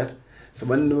it's said. So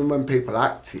when people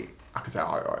act it, I can say,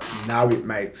 all right, now it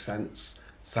makes sense.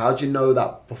 So how do you know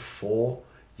that before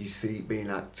you see it being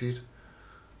acted?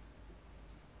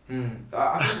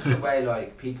 I think it's the way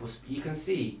like people you can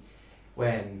see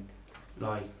when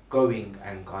like going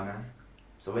and gonna.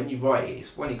 So when you write it, it's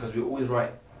funny because we always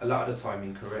write a lot of the time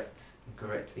in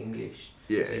correct English.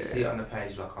 Yeah. So you see it on the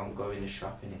page like I'm going to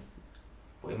shop in it,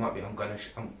 but it might be I'm gonna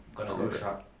go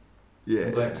shop. Yeah.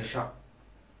 I'm going to shop.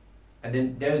 And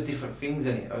then there's different things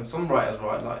in it, and some writers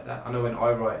write like that. I know when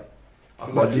I write.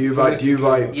 What do you write?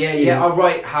 Yeah. I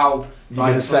write how. You're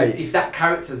gonna say if that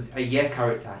character's a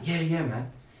character. Yeah,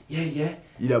 man. Yeah.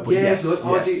 You know, but yes.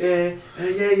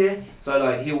 So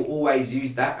like he'll always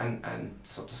use that and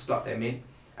sort of slot them in,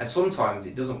 and sometimes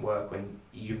it doesn't work when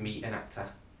you meet an actor.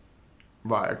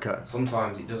 Right. Okay.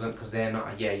 Sometimes it doesn't because they're not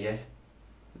a yeah.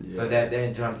 So they're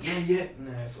like yeah.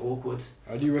 No, it's awkward.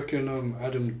 How do you reckon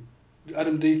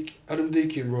Adam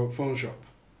Deakin wrote Phone Shop?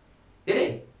 Did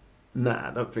he? Nah,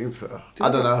 I don't think so. I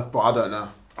don't know.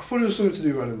 I thought it was something to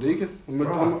do with Alan Deacon.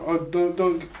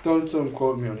 Don't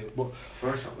quote me on it, but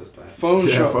Phone Shop was bad. Phone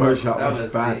Shop. Phone Shop That was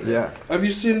was bad. sick. Yeah. Have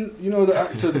you seen, the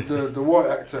actor, the white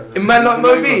actor? A man like The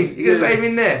Mobeen, you yeah. gonna say him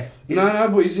in there? No,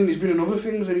 but he's been in other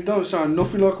things and he don't sound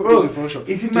nothing like what Bro, he's in Phone Shop.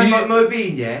 Is he man like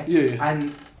Mobeen, yeah? Yeah.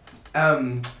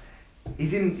 And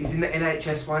he's in the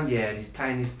NHS one, yeah, and he's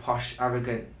playing this posh,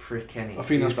 arrogant prick, and I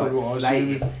think that's probably what I was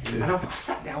slating. seeing. And I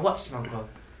sat there, I watched him, I go,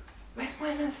 where's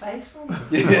my man's face from?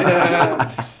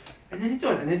 Yeah. And then he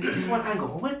done, and then did this one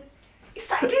angle. I went, it's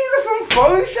that geezer from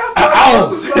Phone Shop. I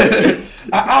was just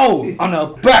like, Ow! On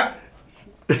a back,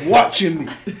 watching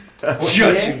me,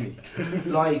 judging me.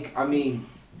 like, I mean,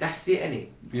 that's it, innit?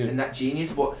 Yeah. And that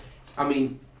genius, but I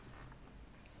mean,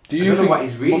 Do I you don't know think, what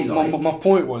he's really like. my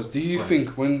point was, do you Right.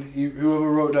 think when whoever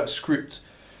wrote that script,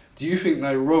 do you think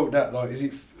they wrote that like, is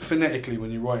it phonetically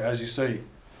when you write as you say it?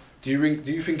 Do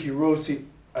you think he wrote it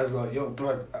as like, yo,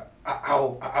 blood,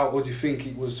 ow, or do you think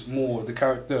it was more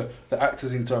the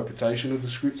actor's interpretation of the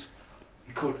script?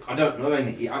 I don't know,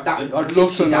 innit? I'd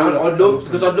love to know. I'd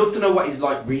love to know what he's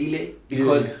like really,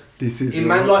 because This is in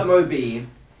man like Mobeen,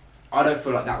 I don't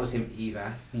feel like that was him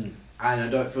either. And I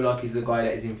don't feel like he's the guy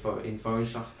that is in Phone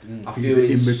Shop. I feel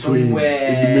he's in between, somewhere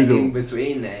in the middle. in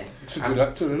between there. It's a good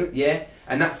actor, isn't it? Yeah,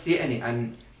 and that's it, innit?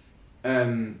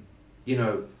 And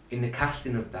in the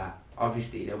casting of that,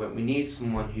 obviously they went, we need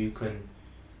someone who can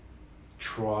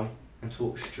try and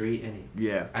talk street, innit?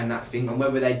 Yeah. And that thing, and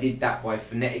whether they did that by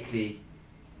phonetically,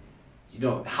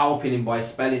 helping him by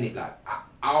spelling it like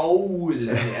ow,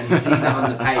 and seeing that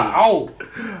on the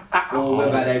page, or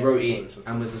whether they wrote it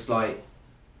and was just like,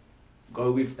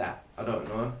 go with that. I don't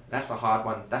know. That's a hard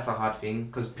one. That's a hard thing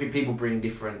because people bring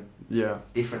different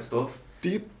stuff. Do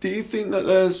you think that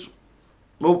there's?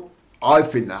 Well, I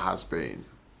think there has been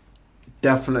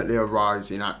definitely a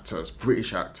rise in actors,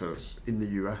 British actors in the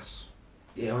US.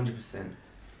 Yeah, 100%.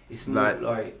 It's more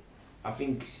like I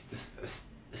think it's the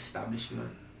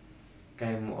establishment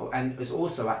game more, and it's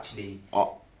also actually.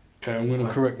 Okay, I'm going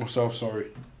to correct myself. Sorry,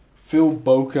 Phil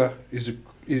Boker is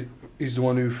the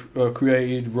one who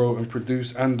created, wrote, and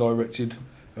produced and directed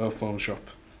Phone Shop.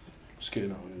 Just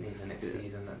kidding. There's the next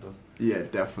season that does. Yeah,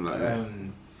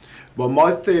 definitely. Well,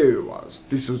 my theory was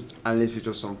this is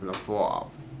just something I thought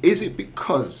of. Is it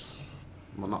because?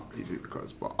 Well, not is it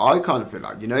because, but I kind of feel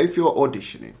like, if you're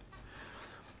auditioning,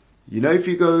 if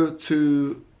you go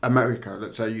to America,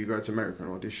 let's say you go to America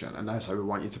and audition, and they say we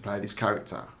want you to play this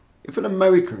character. If an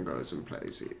American goes and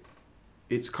plays it,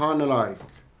 it's kind of like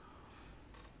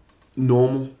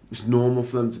normal. It's normal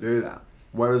for them to do that.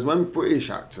 Whereas when British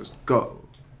actors go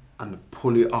and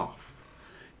pull it off,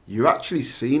 you're actually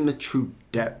seeing the true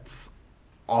depth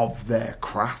of their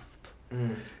craft.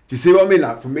 Do you see what I mean?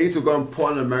 Like, for me to go and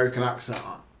put an American accent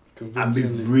on and be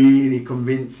really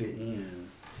convincing,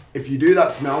 if you do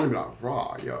that to me, I'm going to be like,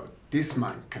 right, yo, this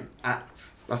man can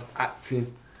act. That's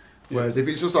acting. Whereas if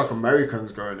it's just like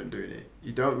Americans going and doing it,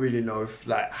 you don't really know if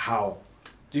how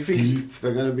deep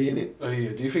they're going to be in it. Oh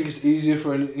yeah. Do you think it's easier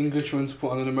for an Englishman to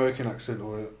put on an American accent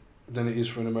than it is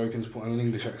for an American to put on an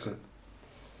English accent?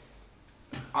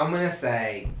 I'm going to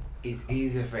say it's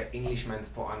easier for an Englishman to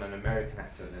put on an American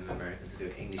accent than an American to do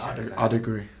an English accent. I'd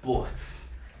agree. But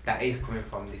that is coming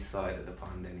from this side of the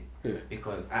pond, isn't it? Yeah.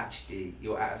 Because actually,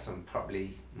 your accent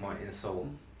probably might insult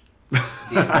the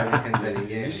Americans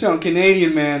anyway. You sound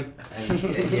Canadian, man. And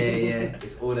yeah,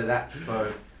 it's all of that.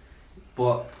 So,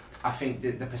 but I think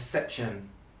the perception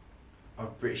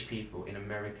of British people in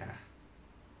America,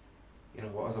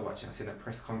 what was I watching? I seen a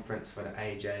press conference for the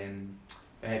AJ and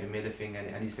Baby Miller thing,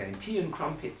 and he's saying tea and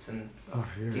crumpets, and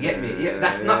do you get me? Yeah,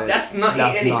 that's not it,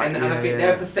 innit? And I think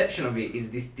their perception of it is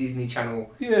this Disney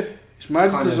Channel. Yeah, it's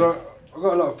mad because I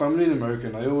got a lot of family in America,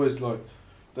 and they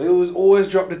always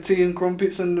drop the tea and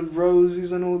crumpets and the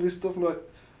roses and all this stuff. Like,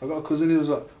 I got a cousin who was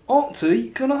like,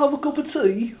 "Auntie, can I have a cup of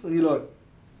tea?" And you're like,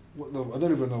 "What? No, I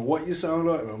don't even know what you sound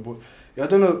like, man." But yeah, I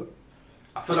don't know.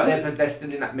 I feel like they're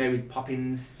still in that Mary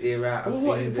Poppins era of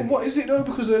things. But what is it though?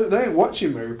 Because they ain't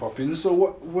watching Mary Poppins, so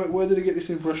where did they get this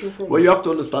impression from? Well, you have to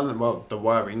understand that, they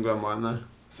were England, weren't they?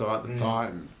 So at the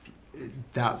time,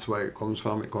 that's where it comes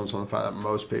from. It comes from the fact that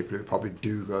most people who probably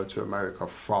do go to America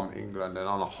from England and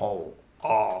on a whole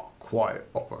are quite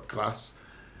upper class.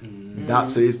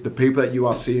 That's it. The people that you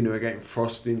are seeing who are getting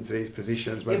thrust into these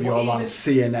positions, whether you're on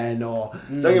CNN or...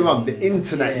 Don't get me wrong, the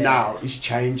internet now is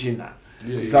changing that.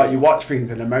 It's like you watch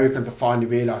things and Americans are finally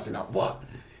realising that, what?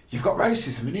 You've got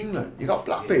racism in England. You've got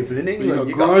black people in England.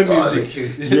 You've got grime music.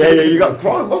 You got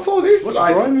grime. What's all this? What's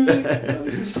grime music?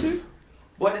 This is sick.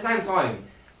 Well, at the same time,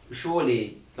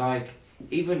 surely,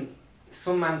 even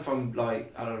some man from, I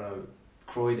don't know,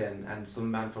 Croydon and some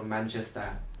man from Manchester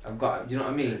I've got, do you know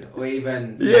what I mean? Or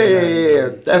even... Yeah,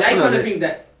 definitely. They kind of think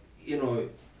that, you know,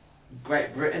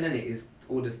 Great Britain and it is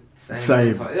all the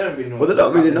same. They don't really know. Well, they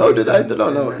don't really know, do they? They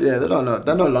don't know. Yeah, they don't know.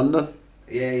 They know London.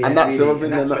 Yeah. And that's really, something.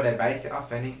 And that's where they base it off,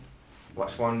 innit?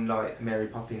 Watch one like Mary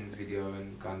Poppins video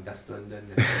and gone, that's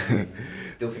London. And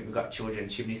still think we've got children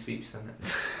chimney sweeps and that.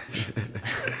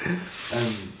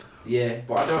 Yeah,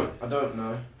 but I don't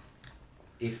know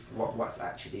if what's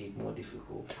actually more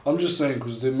difficult. I'm just saying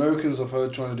because the Americans I've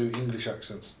heard trying to do English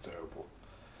accents are terrible.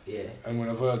 Yeah. And when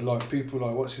I've heard like people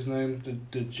like what's his name,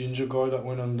 the ginger guy that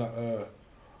went on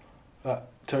that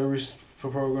terrorist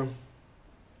program.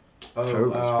 I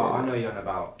know you're on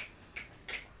about.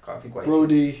 Can't think what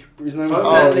Brody, his name.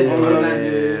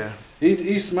 Yeah.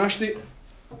 He smashed it.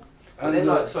 And then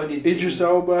like so did Idris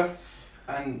Elba.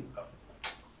 And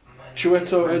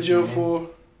Chiwetel Ejiofor.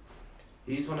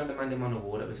 Who's one of the man on the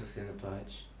wall that was just in the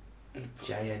Purge?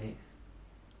 Jay, ain't it?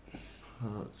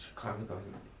 Can't think of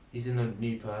him. He's in the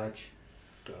new Purge.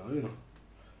 Don't know.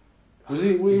 Was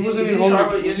he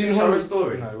in Horror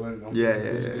Story? No, he wasn't.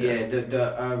 Yeah.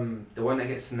 The one that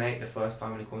gets snaked the first time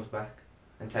when he comes back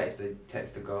and takes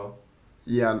the girl.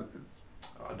 Yeah.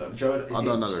 I don't know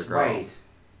the girl.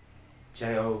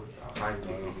 J.O. I can't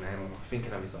think of his name. I'm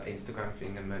thinking of his like Instagram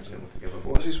thing and merging it all together.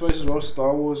 What's his face as well?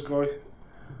 Star Wars guy.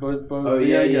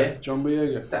 Yeah. John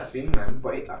Boyega. It's that thing, man.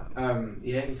 But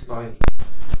it's like.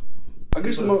 I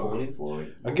guess falling for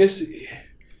it. I guess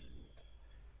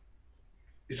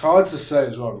it's hard to say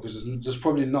as well because there's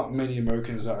probably not many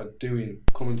Americans that are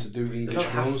coming to do English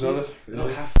films, are there? They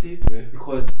don't have to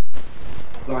because,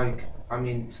 like, I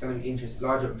mean, it's going to be interesting.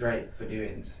 Large up Drake for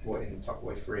doing supporting Top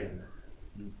Boy 3 and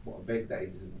what I beg that he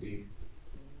doesn't do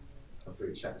a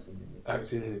British accent.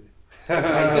 Acting in it.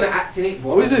 He's going to act in it.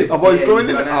 Oh, is he? He's going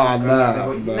in it?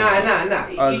 Nah.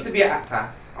 He used to be an actor.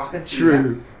 I can see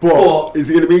True. that. But is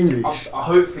he going to be English?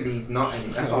 Hopefully he's not in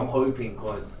it. That's what I'm hoping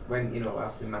because when, you know, I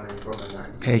see Man and Brum and that.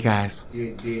 Hey guys.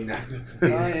 Doing that.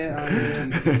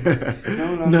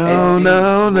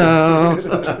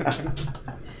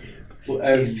 No.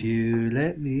 If you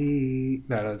let me...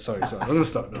 No, sorry. I'm going to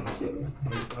stop.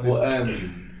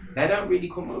 They don't really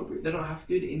come over. They don't have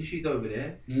to. The industry's over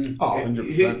there.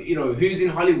 100%. Who's in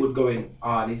Hollywood going,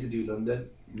 I need to do London?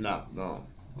 No.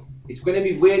 It's going to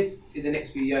be weird in the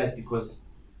next few years because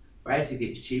basically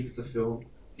it's cheaper to film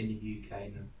in the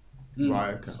UK now.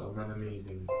 Right, okay. So man, I'm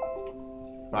moving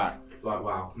back. Like,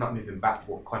 wow, not moving back,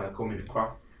 but kind of coming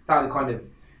across. It's how the kind of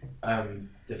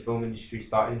the film industry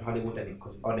started in Hollywood, and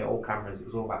because on the old cameras it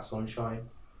was all about sunshine.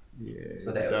 Yeah.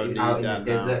 So that out in the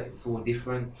desert, it's all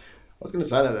different. I was going to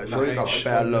say that, though. Sure, you got a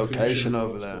better location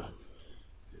over there.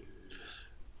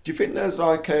 Do you think there's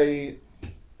like a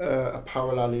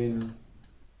parallel in...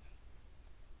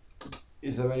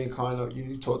 Is there any kind of...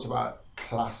 You talked about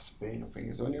class being a thing.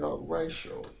 Is there any like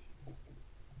racial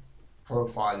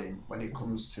profiling when it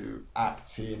comes to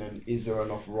acting, and is there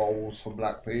enough roles for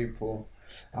black people?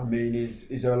 I mean,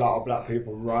 is there a lot of black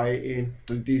people writing?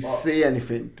 Do you see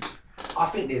anything? I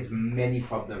think there's many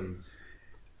problems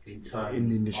in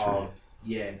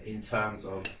terms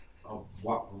of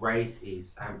what race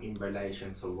is in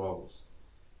relation to roles.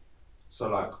 So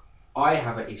like, I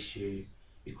have an issue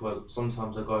because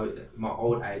sometimes my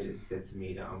old agency said to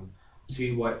me that I'm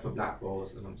too white for black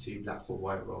roles and I'm too black for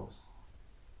white roles.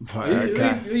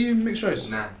 Are you mixed race?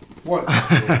 Nah. What?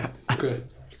 Okay.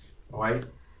 Right?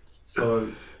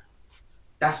 So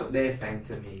that's what they're saying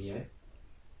to me, yeah?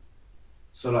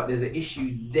 So like there's an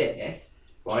issue there,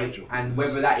 right? And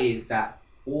whether that is that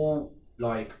all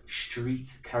like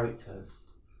street characters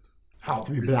have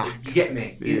to be black. Do you get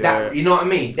me? Is that, you know what I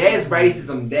mean? There's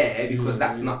racism there because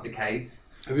that's not the case.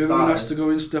 Have you ever been asked to go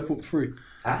in Step Up 3?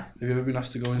 Huh? Have you ever been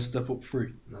asked to go in Step Up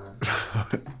 3? No.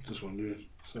 Just wondering.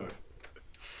 Sorry.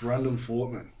 Random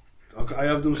thought, man. I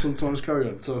have them sometimes. Carry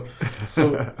on. So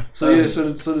the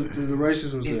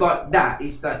racism. It's like that.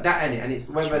 It's like that, innit? And it's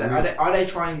whether are they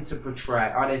trying to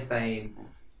portray? Are they saying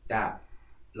that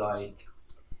like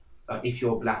if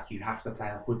you're black, you have to play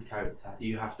a hood character.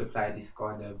 You have to play this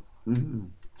kind of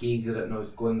geezer that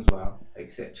knows guns well,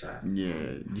 etc.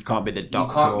 Yeah, you can't be the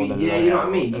doctor. You can't be. You know what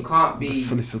I mean. You can't be the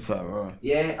solicitor, right?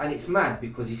 Yeah, and it's mad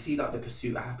because you see like the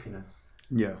pursuit of happiness.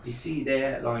 Yeah. You see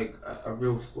there like a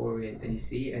real story, and you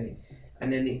see it,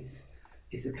 and then it's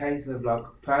a case of like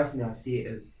personally I see it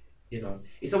as, you know,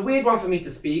 it's a weird one for me to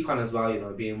speak on as well, you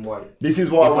know, being white. This is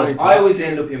what I always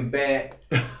end up in bare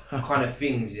kind of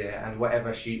things, yeah, and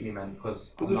whatever shoot me, man,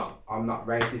 because I'm not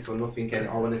racist or nothing, and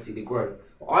I want to see the growth.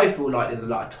 But I feel like there's a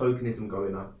lot of tokenism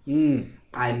going on,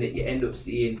 and you end up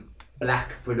seeing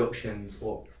black productions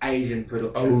or Asian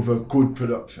productions over good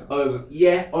production.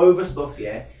 Over stuff,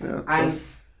 yeah. And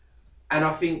And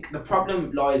I think the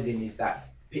problem lies in is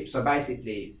that so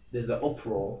basically there's an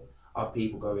uproar of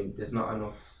people going, there's not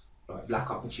enough like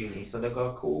black opportunities. So they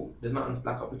go, cool, there's not enough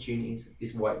black opportunities.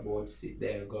 This white board sit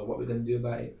there and go, what are we going to do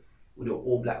about it? We'll do an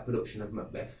all black production of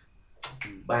Macbeth.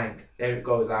 Bang, there it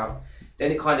goes out.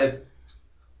 Then it kind of,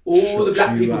 all the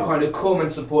black people kind of come and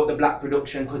support the black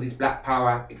production because it's black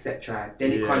power, etc.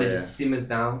 Then it kind of just simmers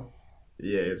down.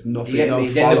 Yeah, it's nothing. You get me?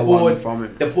 Then the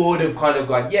the board have kind of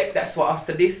gone, yeah, that's what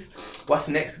after this. What's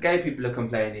next? Gay people are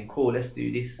complaining. Cool, let's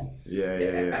do this.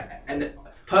 Yeah. And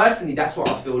personally, that's what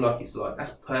I feel like it's like.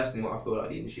 That's personally what I feel like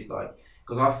the industry's like.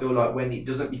 Because I feel like when it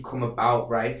doesn't become about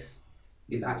race,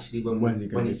 is actually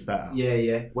when it's better.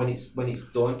 Yeah, when it's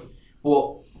done.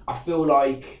 But I feel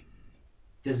like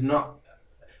there's not,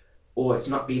 or it's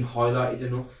not being highlighted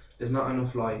enough. There's not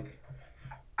enough like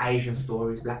Asian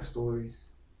stories, black stories.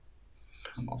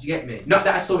 Do you get me? Not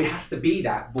that a story has to be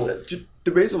that, but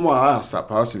the reason why I asked that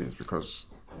personally is because,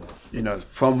 you know,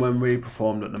 from when we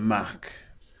performed at the Mac,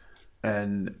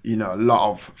 and you know, a lot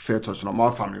of theatre. Like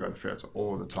my family go to theatre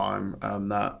all the time.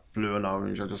 That Blue and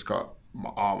Orange, I just got my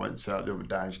aunt went to it the other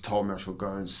day. And she told me I should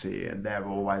go and see it, and they're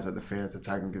always at the theatre,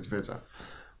 taking kids theatre.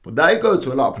 But they go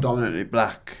to a lot of predominantly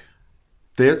black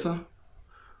theatre.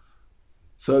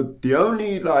 So the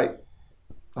only I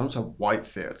don't say white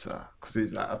theatre because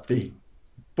it's like a thing.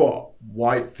 But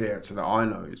white theatre that I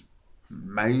know is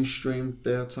mainstream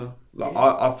theatre.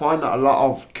 I find that a lot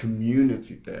of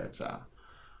community theatre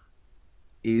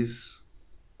is,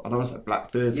 I don't want to say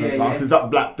black theatre, it's not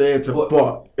black theatre,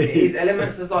 but it is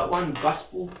elements. There's like one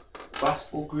gospel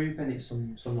group, and it's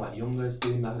some like youngers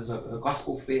doing that. There's a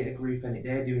gospel theatre group, and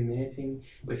they're doing their thing.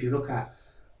 But if you look at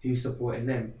who's supporting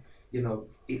them, you know,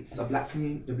 it's the black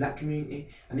community,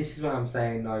 and this is what I'm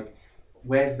saying. Like,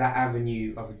 where's that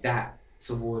avenue of that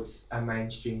towards a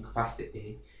mainstream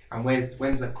capacity, and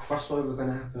when's that crossover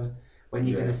gonna happen? When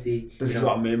you're gonna see? This is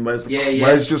what I mean. Where's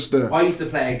just the? I used to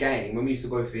play a game when we used to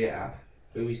go theatre.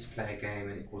 We used to play a game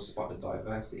and it was Spot the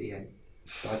Diversity, and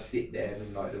so I'd sit there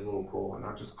in like the roll call and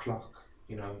I'd just clock,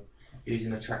 you know, who's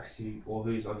in a tracksuit or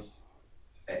who's of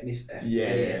any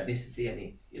ethnicity,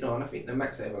 any, you know. And I think the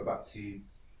max I ever got to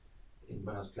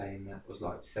when I was playing that was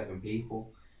like 7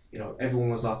 people. You know,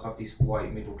 everyone was like of this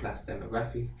white middle class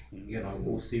demographic, you know,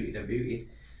 all suited and booted.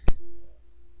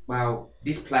 Well,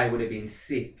 this play would have been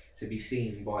sick to be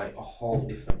seen by a whole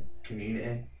different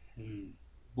community.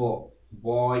 But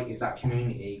why is that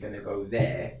community going to go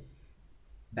there?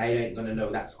 They ain't going to know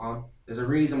that's on. There's a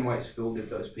reason why it's filled with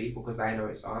those people, because they know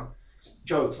it's on.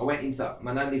 Jokes, I went into,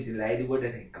 my nan lives in Ladywood,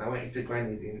 and I went into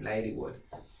Granny's in Ladywood,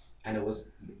 and it was,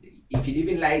 if you live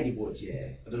in Ladywood,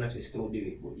 I don't know if they still do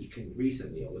it, but you can,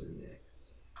 recently I was in there,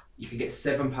 you can get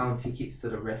 £7 tickets to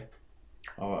the rep.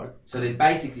 Alright. So they've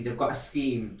got a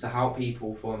scheme to help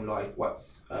people from like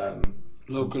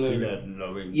local area.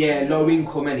 Low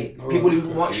income, people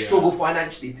who might struggle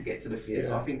financially to get to the theatre.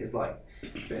 So I think there's like,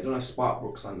 I don't have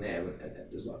Sparkbrooks on there, and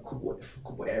there's like a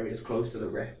couple areas close to the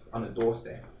ref on the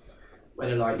doorstep where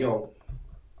they're like, yo,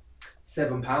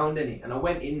 £7 innit? And I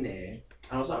went in there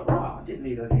and I was like, right, I didn't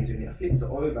realise these were in it. I flipped it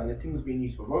over and the thing was being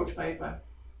used for roach paper.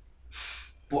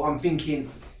 But I'm thinking,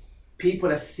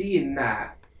 people are seeing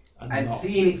that and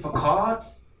seeing it for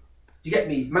cards. Do you get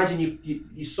me? Imagine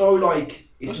you're so like,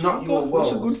 it's not your world.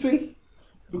 That's a good thing.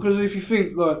 Because if you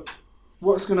think like,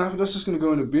 what's going to happen, that's just going to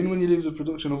go in the bin when you leave the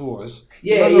production otherwise.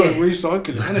 Recycle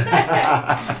it, isn't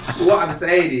it? What I'm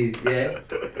saying is,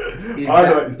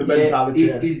 it's the mentality.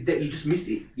 Is that you just miss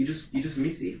it. You just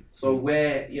miss it. So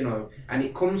where, you know, and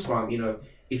it comes from, you know,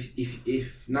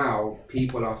 if now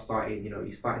people are starting, you know,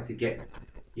 you're starting to get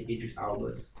your Idris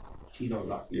Albers, you know,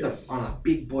 like it's on a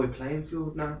big boy playing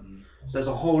field now. So there's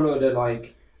a whole load of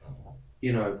like,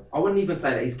 you know, I wouldn't even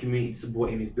say that his community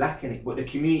support him is black in it, but the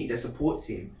community that supports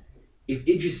him, if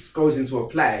Idris goes into a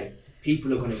play,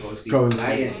 people are going to go see him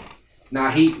play.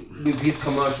 Now he, with his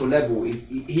commercial level,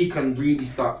 he can really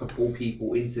start to pull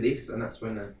people into this, and that's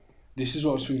when. This is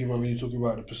what I was thinking about when you're talking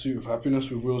about The Pursuit of Happiness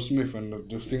with Will Smith and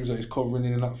the things that he's covering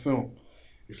in that film.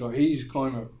 It's like he's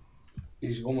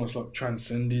almost like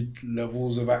transcended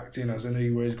levels of acting, hasn't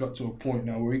he? Where he's got to a point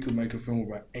now where he could make a film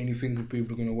about anything and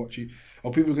people are going to watch it,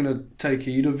 or people are going to take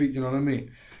heed of it, you know what I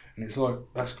mean? And it's like,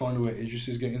 that's kind of where Idris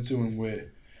is getting to, and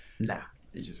where... Nah,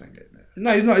 he just ain't getting there.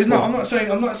 No, he's not. I'm not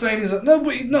saying he's like... No,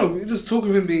 but just talk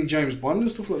of him being James Bond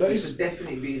and stuff like that. He should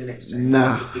definitely be the next James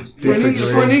Bond.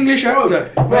 For an English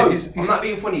actor. Bro, I'm not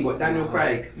being funny, but Daniel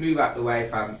Craig, move out the way,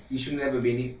 fam. You should never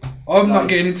be in... I'm not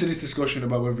getting into this discussion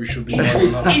about whether he should be.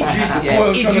 Idris has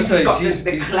got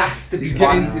the class to be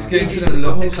Bond. He's getting to the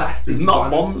levels. He's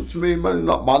not Bond to me, man.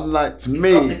 Not Bond, like to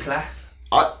me. He's got the class.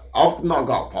 I've not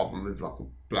got a problem with like a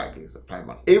black is a play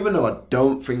Bond. Even though I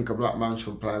don't think a black man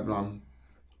should play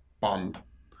Bond.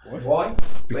 Why?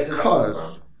 Where does that come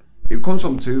Because from? it comes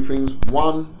from two things.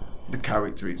 One, the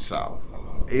character itself.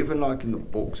 Even like in the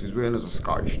books, he's written as a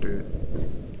Scottish dude.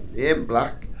 He ain't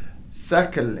black.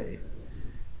 Secondly,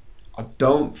 I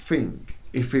don't think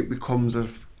if it becomes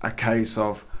a case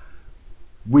of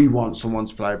we want someone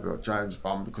to play James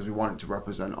Bond because we want it to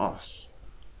represent us.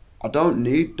 I don't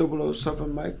need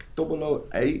 007, make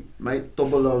 008, make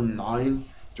 009.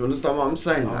 Do you understand what I'm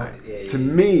saying? To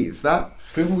me, it's that.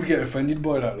 People would get offended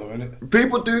by that, though, innit?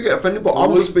 People do get offended, but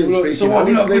I'm just speaking So what,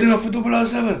 we're not honestly. good enough for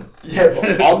 007? Yeah,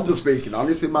 but I'm just speaking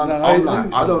honestly, man. No, I'm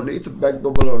like, I don't need to beg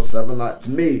 007. Like,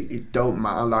 to me, it don't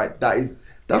matter. Like, that's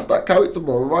that character,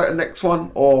 bro. Write the next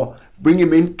one, or bring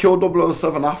him in, kill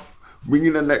 007 off, bring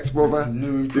in the next brother.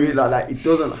 Do it like that. It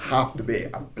doesn't have to be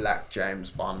a black James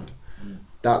Bond.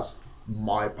 That's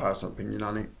my personal opinion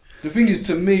on it. The thing is,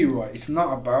 to me, right, it's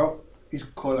not about his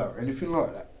colour or anything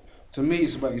like that. To me,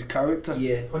 it's about his character.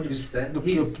 Yeah, 100%.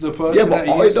 The person Yeah, but that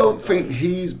he I is. don't think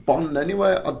he's Bond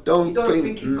anyway. I don't You don't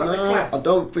think he's got the class? I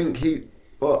don't think he.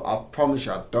 But I promise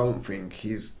you, I don't think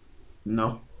he's.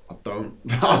 No, I don't.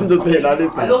 I'm just being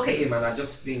honest, I man. look at him and I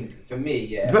just think, for me,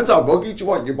 yeah. Depends how rugged you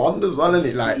want your Bond as well,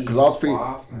 innit? Like, because I He's think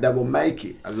suave, man. they will make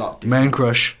it a lot different. Man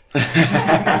crush.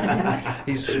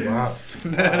 He's smart.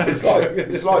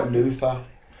 It's like Luther.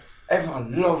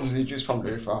 Everyone loves Idris from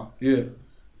Luther. Yeah.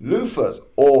 Luther's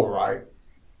alright.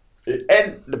 It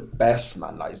ain't the best,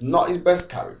 man. Like, it's not his best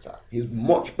character. He's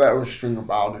much better as Stringer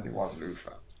Bell than he was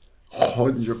Luther.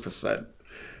 100%.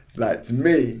 Like, to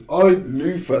me,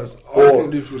 Luther's I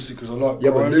think Luther was sick because I like yeah,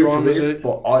 but crime Luther dramas. is,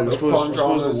 but I love crime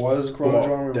dramas. There was a crime but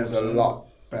drama. there's a lot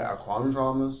better crime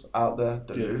dramas out there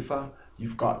than Yeah. Luther.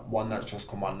 You've got one that's just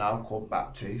come on now called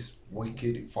Baptiste.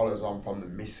 Wicked. It follows on from The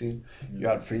Missing. You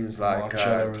had things like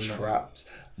Marcella and Trapped,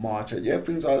 Marcha, yeah,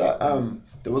 things like that.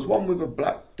 There was one with a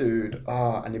black dude,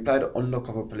 and he played an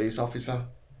undercover police officer.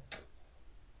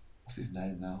 What's his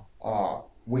name now?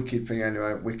 Wicked thing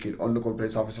anyway. Wicked undercover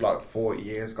police officer, like 40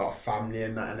 years, got a family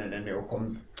and that, and then it all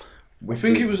comes. I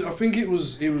think it was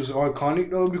iconic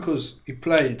though because he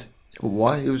played.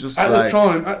 Why? It was just At like,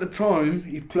 the time,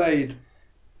 he played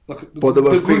like. But there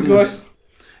were good guy. things.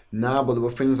 Nah, but there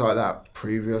were things like that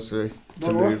previously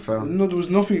to Luther. No, there was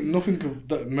nothing of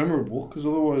that memorable because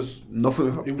otherwise.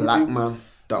 Nothing with a black man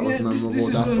that was memorable. This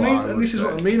is That's what I mean. what I would This is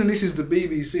what I say. mean, and this is the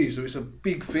BBC, so it's a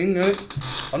big thing, isn't it?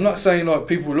 I'm not saying like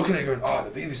people were looking at it going,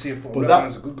 the BBC have put But black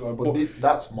man's a good guy, But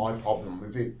that's my problem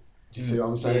with it. Do you see what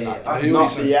I'm saying? Yeah, Like, I it's hear not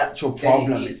what you're the actual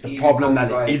problem. It's the problem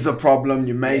that it is a problem.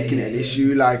 You're making it an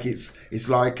issue. Like it's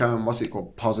like what's it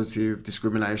called? Positive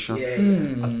discrimination.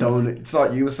 Yeah. I don't. It's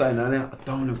like you were saying earlier. I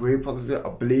don't agree with positive. I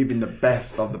believe in the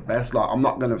best of the best. Like, I'm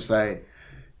not gonna say,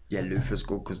 yeah, Luther's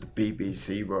good because the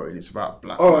BBC wrote it. It's about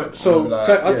black. All right, so like,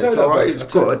 I'll tell you that. alright, back, it's I'll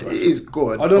tell you good. that It is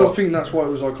good. I don't but think that's why it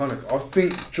was iconic. I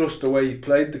think just the way he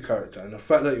played the character and the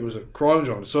fact that it was a crime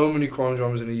drama. So many crime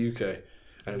dramas in the UK,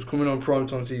 and it was coming on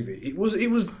primetime TV. It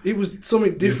was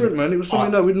something different, man. It was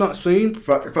something that we'd not seen.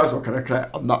 First of all, can I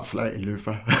clear? I'm not slating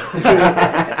Luther.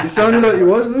 It sounded like he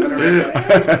was.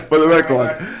 For the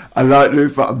record, I like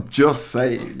Luther. I'm just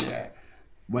saying, yeah.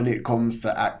 When it comes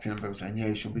to acting, and people saying, yeah,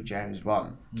 he should be James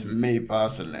Bond. To me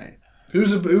personally, Who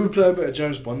would play a better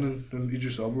James Bond than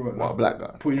Idris Elba right now? what, a black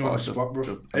guy? Putting you on Or the just, spot, bro.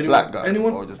 just a Anyone? black guy,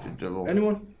 Anyone? or just in general?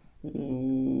 Anyone?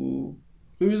 Who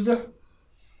is there?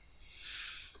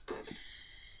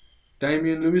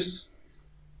 Damian Lewis?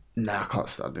 Nah, I can't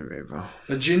stand him either.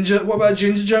 A ginger? What about a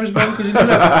ginger James Bond? Could you do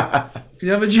that? Can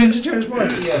you have a ginger James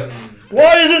Bond? Yeah.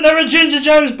 Why isn't there a ginger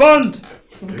James Bond?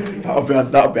 That'll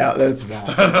be out there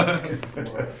tomorrow.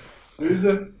 Who is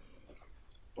there?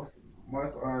 What's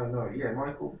Michael?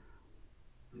 Michael.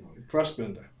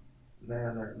 Fassbender. No.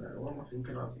 What am I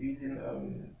thinking of? Using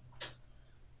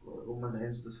all my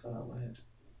names just fell out of my head.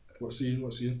 What's he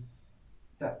in?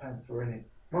 That Panther, innit?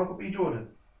 Michael B. Jordan.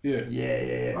 Yeah.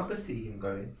 Yeah. I could see him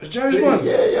going. A James Bond?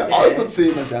 Yeah. I could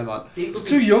see him as James Bond. He's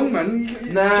too young,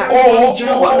 man. Nah. Or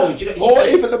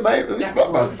even the mate who's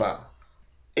Black Panther.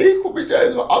 He could be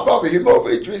James Bond. I'd rather him over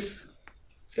Idris.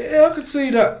 Yeah, I could see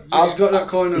that. He's got that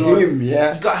kind of like... Him,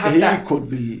 yeah. You gotta have he that. could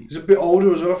be. He's a bit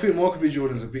older as well. I think Michael B.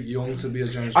 Jordan's a bit young to be a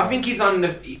James Bond. I think he's on the.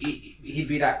 He'd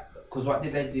be that. Because what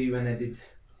did they do when they did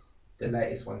the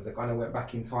latest ones? They kind of went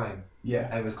back in time.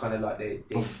 Yeah. It was kind of like the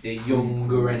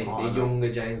younger, the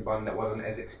younger James Bond that wasn't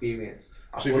as experienced.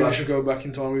 So you think he should go back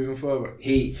in time even further?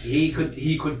 He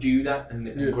could do that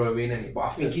and grow in it. But I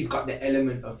think he's got the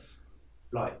element of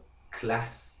like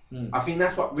class. I think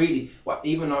that's what really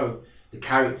even though the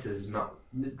character's not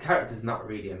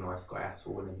really a nice guy at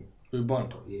all. Who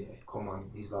Bond? Yeah, come on.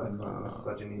 He's like Nah. a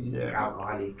misogynistic Yeah.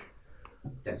 alcoholic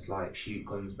that's like shoot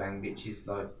guns, bang bitches.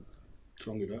 Like, What's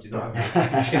wrong with that? do you know what I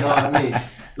mean? Do you know what I mean?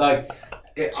 Like,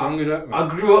 What's wrong with that, man?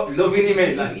 I grew up loving him,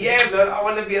 and like, yeah, man, I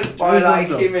want to be a spy like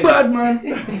him. And, Bad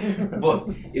man. but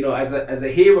you know, as a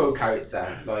hero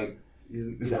character, like,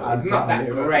 he's not that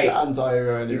great. He's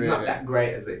anti-hero He's anyway. not that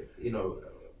great as a, you know,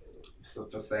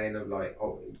 for saying of like,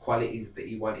 qualities that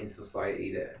you want in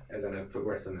society that are gonna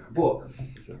progress on that. But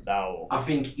No. I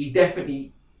think he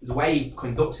definitely, the way he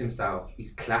conducts himself,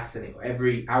 he's class in it.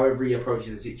 However he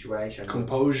approaches the situation.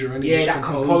 Composure, and Yeah, that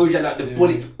composure, like the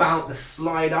bullets bounce, the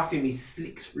slide off him, he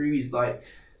slicks through. He's like,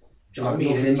 do you know what I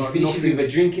mean? And then he finishes with a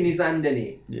drink in his hand,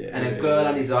 and a girl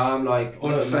on his arm, like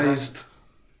unfazed,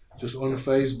 just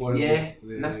unfazed by yeah,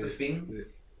 and that's the thing.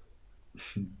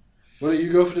 Yeah. Why don't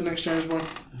you go for the next James Bond?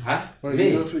 Huh? Why don't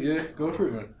Me? you go for it? Yeah, go for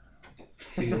it, man.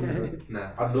 200. Nah,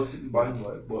 I'd love to be buying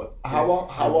work, but How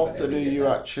often never are get you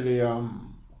that. actually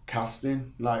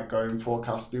casting, like going for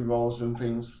casting roles and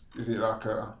things? Is it like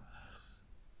I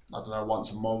don't know,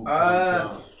 once a month?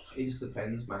 It just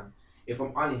depends, man. If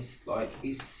I'm honest, like,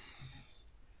 it's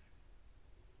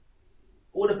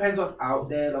all depends what's out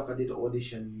there. Like, I did an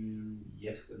audition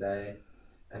yesterday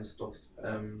and stuff,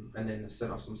 and then I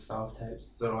sent off some self tapes.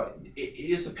 So like, it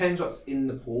just depends what's in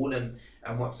the pool and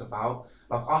what's about.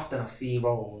 Like, often I see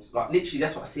roles, like literally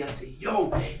that's what I see. I say, yo,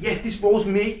 yes, this role's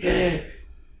me.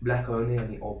 Black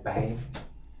only, or BAME.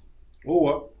 Or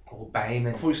what? Or BAME.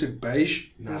 I thought you said beige.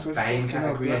 No, That's what BAME fucking hell,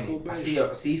 category. black or I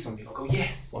beige? see something. I go,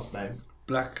 yes. What's BAME?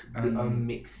 Black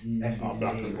Mixed black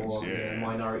ethnicity and or mixed, yeah.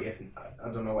 minority ethnic. I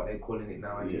don't know what they're calling it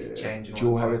now, and it's changing. Dual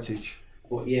all the time. heritage.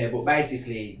 But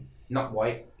basically not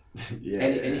white. Yeah.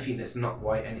 Anything that's not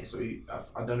white, and it's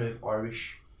I don't know if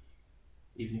Irish,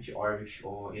 even if you're Irish,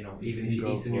 or you know, even if you're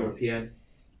Go Eastern for it. European,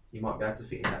 you might be able to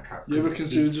fit in that category. You ever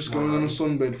consider just going on a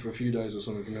sunbed for a few days or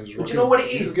something? And then just But rock you know out? what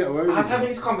it You is? could get away with I was it, having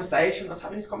man. this conversation,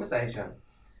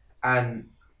 and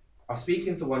I was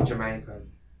speaking to one Jamaican,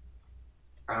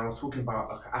 and I was talking about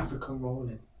like African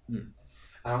rolling, and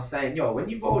I was saying, yo, when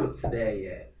you roll up today,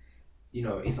 yeah, you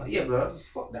know, it's like, yeah, bro, just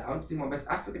fuck that. I'm doing my best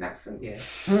African accent, yeah,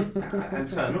 and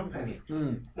turn up, and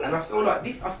I feel like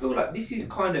this is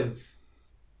kind of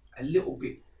a little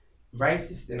bit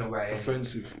racist in a way.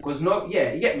 Offensive. Because you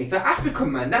get me. So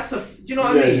African man, that's do you know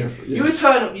what I mean? Yeah. You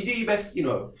turn up, you do your best, you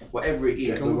know, whatever it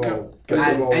is, Get the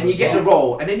role. and you get the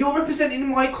role, and then you're representing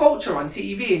my culture on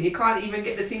TV, and you can't even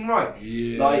get the thing right.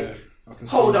 Yeah. Like, I can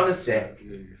hold see on that. a sec.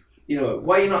 Yeah. You know,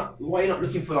 why you not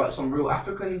looking for like some real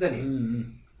Africans, any?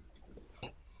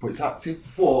 But it's acting.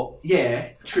 But yeah,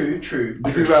 true.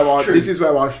 This is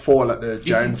where I fall at the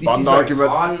James Bond where it's argument.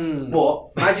 hard.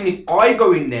 But imagine if I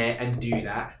go in there and do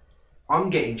that, I'm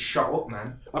getting shut up,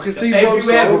 man. I can see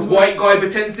everywhere both a sides, white guy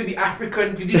pretends to be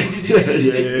African.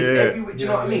 It's everywhere. Do you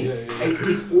know what I mean? Yeah.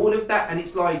 It's all of that, and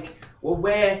it's like, well,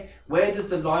 where does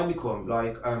the line become?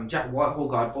 Like, Jack Whitehall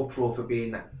got uproar for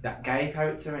being that gay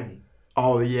character, ain't he?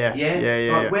 Oh yeah.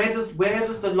 Like, where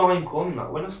does the line come?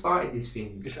 Like, when I started this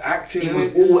thing, It's acting. it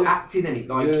was all acting, and it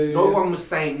like no one was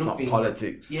saying It's nothing. not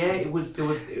politics. Yeah, it was.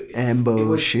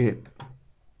 Bullshit.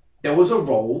 There was a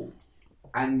role,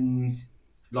 and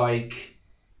like,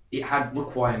 it had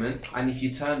requirements, and if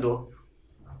you turned up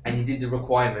and you did the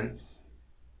requirements,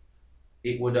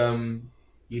 it would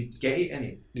you'd get it,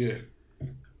 innit? Yeah.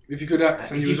 If you could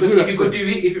act, If you could do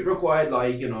it, if it required,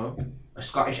 like, you know, a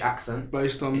Scottish accent,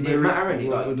 based on it didn't merit, matter, innit?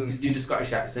 Like, rather you than- do the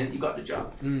Scottish accent, you got the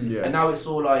job. Yeah. And now it's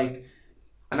all like,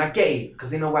 and I get it,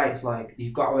 because in a way it's like,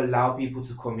 you've got to allow people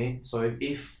to come in. So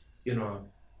if you know,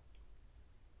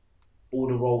 all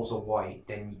the roles are white,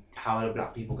 then how are the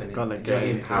black people going to get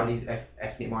into it? How are these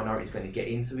ethnic minorities going to get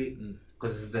into it?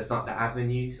 Because there's not the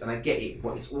avenues, and I get it,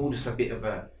 but it's all just a bit of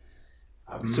a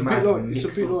It's a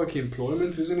bit like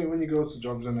employment, isn't it? When you go to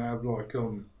jobs and they have like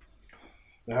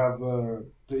they have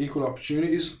the equal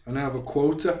opportunities and they have a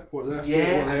quota what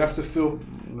they have to fill.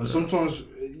 And sometimes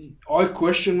I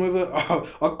question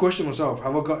myself: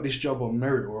 have I got this job on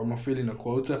merit or am I filling a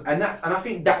quota? And I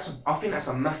think that's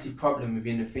a massive problem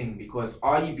within the thing, because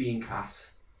are you being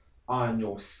cast on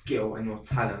your skill and your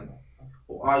talent?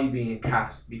 Or are you being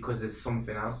cast because there's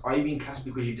something else? Are you being cast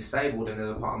because you're disabled and there's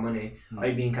a part of money? Are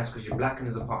you being cast because you're black and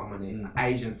there's a part of money?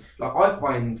 Asian. Like, I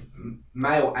find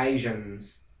male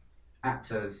Asians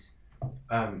actors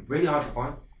really hard to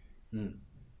find.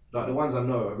 Like, the ones I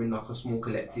know are in like a small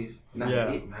collective, and that's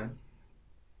it, man.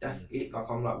 That's it. Like,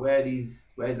 I'm like, where are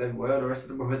the rest of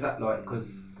the brothers at? Like,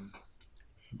 because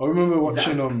I remember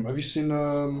watching have you seen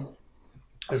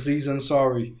Aziz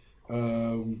Ansari,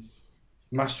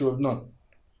 Master of None?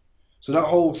 So that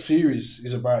whole series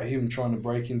is about him trying to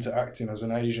break into acting as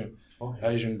an Asian, Okay.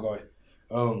 Asian guy,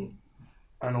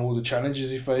 and all the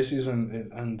challenges he faces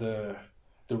and the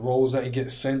roles that he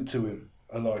gets sent to him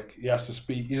are like he has to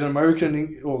speak. He's an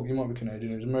American, or he might be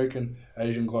Canadian. He's an American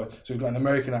Asian guy, so he's got an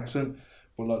American accent.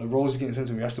 But like the roles he's getting sent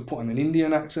to him, he has to put on an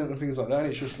Indian accent and things like that. And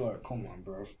it's just like, come on,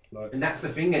 bro. Like, and that's the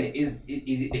thing. And is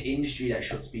it the industry that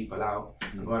shuts people out?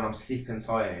 And going, I'm sick and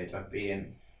tired of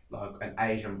being like an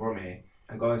Asian Brummie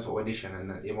and going to audition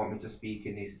and they want me to speak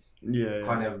in this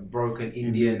kind of broken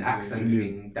Indian accent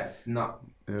thing. That's not.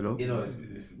 You know,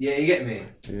 yeah, you get me.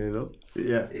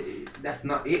 Yeah. That's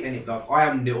not it, and it like I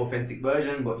am the authentic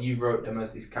version, but you wrote them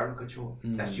as this caricature.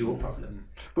 That's your problem.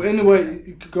 But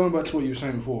anyway, going back to what you were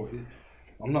saying before,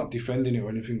 I'm not defending it or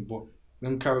anything, but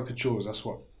them caricatures, that's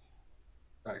what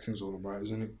acting's all about,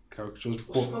 isn't it? Caricatures.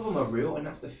 Well, some of them are real, and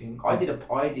that's the thing. I did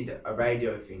a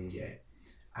radio thing, yeah,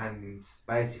 and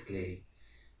basically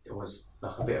there was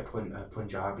like a bit of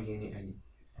Punjabi in it, and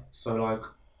so like.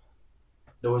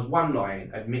 There was one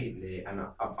line, admittedly, and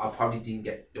I probably didn't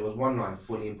get. There was one line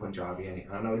fully in Punjabi in it,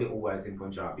 and I know little words in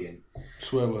Punjabi in it.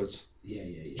 Swear words. Yeah.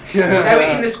 They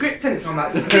were in the script, and I'm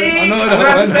like, sick.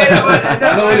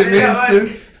 I know what it means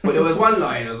too. But there was one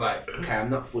line. I was like, okay, I'm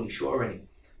not fully sure in it.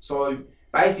 So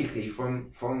basically,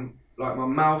 from like my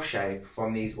mouth shape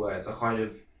from these words, I kind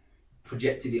of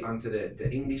projected it onto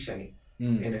the English in it,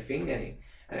 in a thing in it,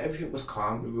 and everything was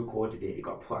calm. We recorded it. It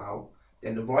got put out.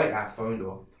 Then the writer phoned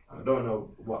up. I don't know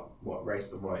what race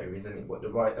the writer is, innit? But the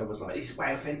writer was like, "It's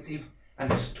way offensive," and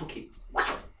I just took it,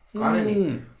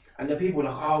 and the people were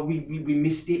like, "Oh, we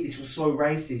missed it. This was so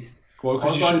racist." Well,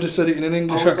 because you should have said it in an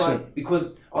English accent. Like,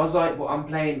 because I was like, "Well, I'm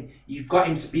playing. You've got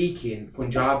him speaking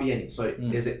Punjabi in it, so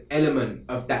there's an element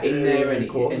of that in there,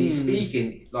 and he's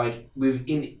speaking like with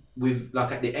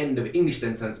like at the end of English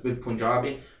sentence with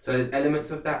Punjabi. So there's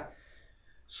elements of that.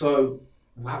 So."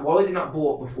 Why was it not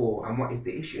bought before, and what is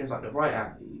the issue? It's like the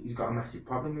writer, he's got a massive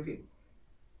problem with it.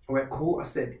 I went, cool. I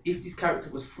said, if this character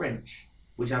was French,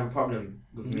 would you have a problem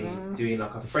with me doing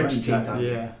like a French team time?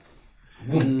 Yeah.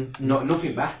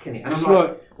 Nothing back in it. And it's I'm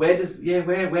like, where is the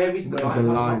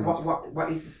line? What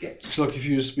is the sketch? It's like if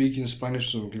you were speaking Spanish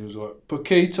or something, it was like,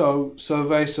 Poquito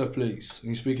cerveza, please. And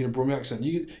you're speaking a Brummie accent.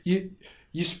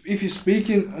 If you're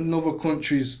speaking another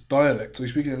country's dialect, or you're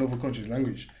speaking another country's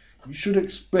language, you should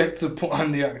expect to put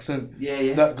on the accent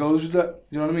that goes with that.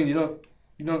 You know what I mean?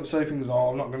 You don't say things,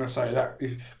 I'm not going to say that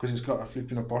because it's got a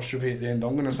flipping apostrophe at the end.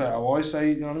 I'm going to say how I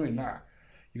say it, you know what I mean? Nah.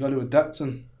 You got to adapt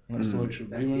and that's the way it should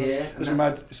be. It's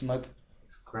mad. It's mad.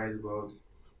 It's crazy world.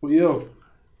 But yo.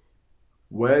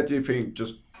 Where do you think,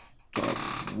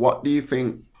 what do you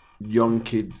think young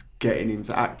kids getting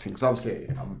into acting? Because obviously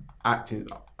acting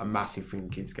a massive thing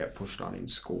kids get pushed on in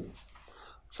school.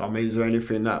 So, I mean, is there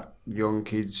anything that young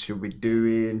kids should be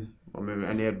doing? I mean,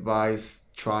 any advice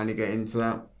trying to get into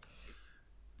that?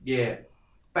 Yeah.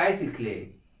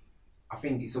 Basically, I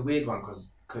think it's a weird one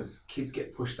because kids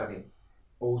get pushed on it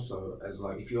also as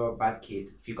like, if you're a bad kid,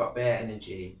 if you've got bare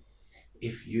energy,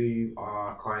 if you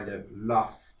are kind of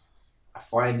lost,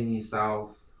 finding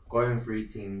yourself, going through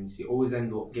things, you always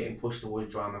end up getting pushed towards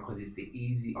drama because it's the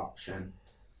easy option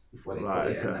before they put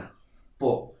it in that.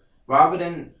 But rather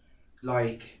than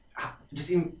like just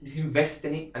invest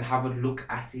in it and have a look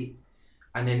at it,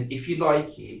 and then if you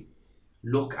like it,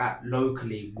 look at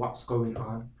locally what's going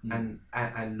on and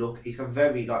look. It's a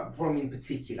very like Brum in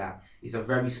particular. It's a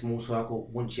very small circle.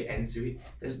 Once you enter it,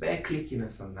 there's bare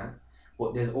clickiness on that,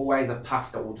 but there's always a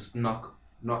path that will just knock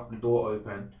the door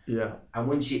open. Yeah. And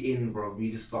once you're in, bro,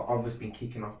 you just like I've just been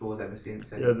kicking off doors ever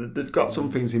since. Yeah, they've got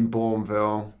some things in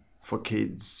Bourneville for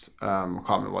kids. I can't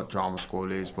remember what drama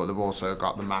school is, but they've also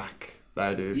got the Mac.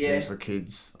 They do things for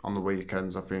kids on the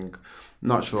weekends, I think.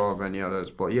 Not sure of any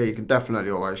others, but yeah, you can definitely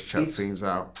always check things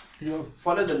out.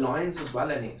 Follow the lines as well,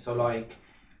 innit? So like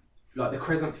the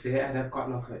Crescent Theatre, they've got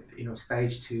like a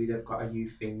stage 2, they've got a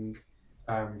youth thing.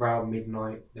 Round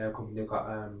Midnight, they've got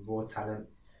Raw Talent,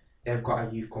 they've got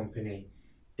a youth company.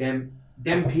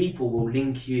 Them people will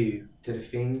link you to the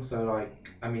thing. So like,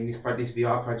 I mean, this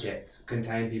VR project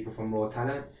contains people from Raw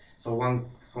Talent. So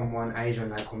one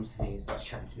Asian lad comes to me and starts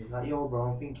chatting to me like, yo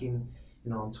bro, I'm thinking,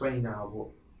 I'm 20 now, but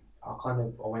I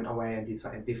went away and did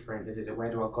something different. Where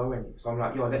do I go in it? So I'm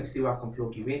like, yo, let me see where I can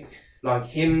plug you in. Like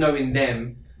him knowing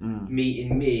them,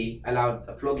 meeting me, allowed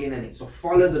a plug in it. So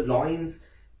follow the lines.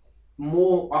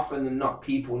 More often than not,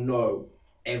 people know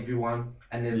everyone,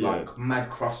 and there's like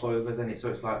mad crossovers in it. So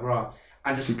it's like, rah,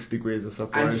 and 6 degrees of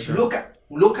separation. And just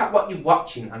look at what you're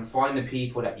watching and find the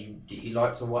people that you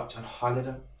like to watch and holler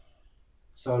them.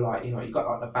 So like, you got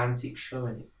like the Bantic show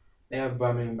in it. They have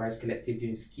Birmingham based collective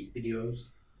doing skit videos.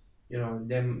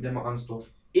 Them are on stuff.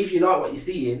 if you like what you're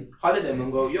seeing, holler them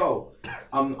and go, yo,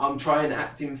 I'm trying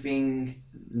acting thing.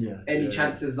 Any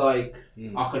chances like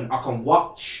I can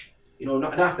watch. You know,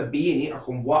 I don't have to be in it. I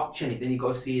can watch and then you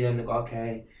go see them and go,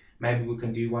 okay, maybe we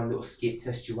can do one little skit,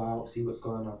 test you out, see what's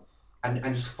going on,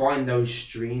 and just find those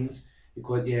streams.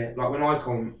 Because like when I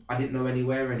come, I didn't know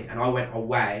anywhere in it, and I went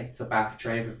away to Bath,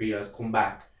 trained for 3 years, come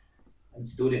back, and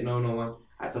still didn't know no one.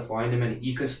 I had to find them, and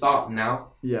you can start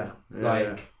now.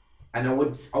 And I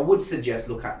would suggest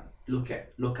look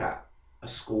at a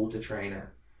school to train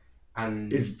at. And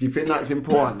do you think that's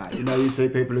important? Like, you know, you see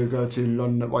people who go to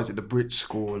London, what is it, the Brit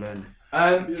School and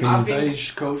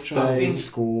stage culture,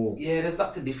 school. Yeah, there's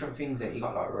lots of different things. That you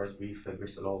got like Rosebery for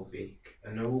Bristol Old Vic,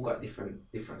 and they've all got different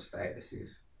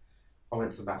statuses. I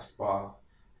went to Bath Spa,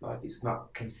 like it's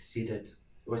not considered,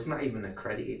 or it's not even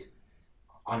accredited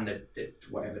on the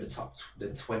whatever the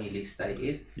 20 list that it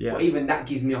is. Yeah. But even that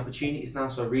gives me opportunities now.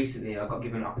 So recently I got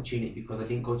given an opportunity because I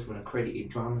didn't go to an accredited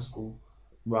drama school.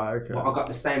 Right, okay. But I got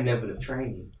the same level of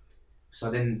training. So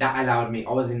then that allowed me,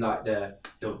 I was in like the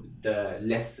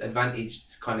less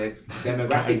advantaged kind of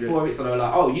demographic for it. So they were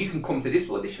like, oh, you can come to this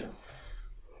audition.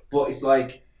 But it's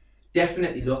like,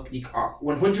 definitely look, you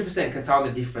 100% can tell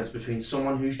the difference between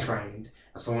someone who's trained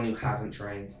and someone who hasn't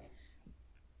trained.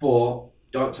 But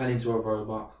don't turn into a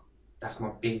robot. That's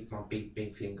my big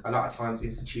thing. A lot of times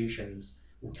institutions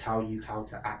will tell you how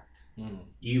to act.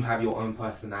 You have your own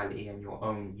personality and your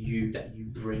own you that you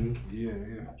bring.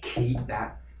 Keep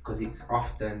that, because it's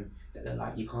often that they're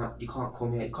like, you can't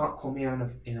come here. You can't come here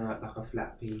in a like a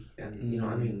flat peak, and you know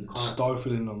what I mean. You can't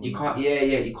stifling them. You can't.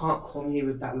 You can't come here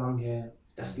with that long hair.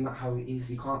 That's not how it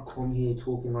is. You can't come here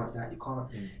talking like that. You can't.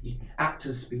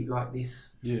 Actors speak like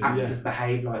this. Actors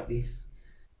behave like this.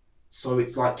 So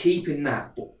it's like keeping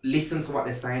that, but listen to what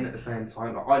they're saying at the same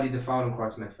time. Like I did the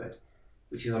Feldenkrais method,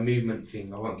 which is a movement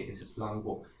thing. I won't get into it long,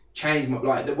 but change my,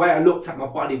 like the way I looked at my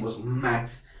body was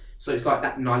mad. So it's like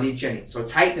that knowledge in it. So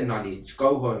take the knowledge,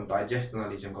 go home, digest the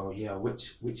knowledge, and go, yeah,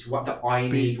 which what do I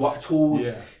need? What tools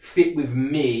fit with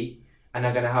me, and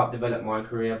are gonna help develop my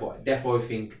career. But I definitely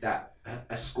think that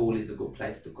a school is a good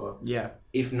place to go. Yeah.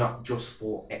 If not just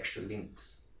for extra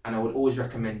links, and I would always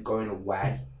recommend going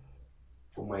away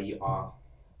from where you are.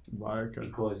 Right, okay.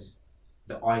 Because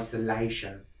the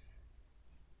isolation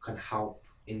can help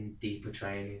in deeper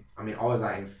training. I mean, I was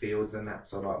out in fields and that,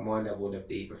 so like my level of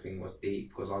deeper thing was deep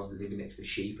because I was living next to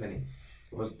sheep, and it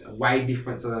was way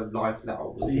different to the life that I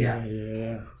was here.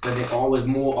 Yeah. So then I was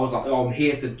like, oh, I'm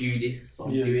here to do this. So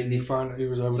I'm doing this. You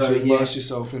was able to immerse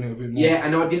yourself in it a bit more. Yeah,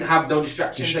 and I didn't have no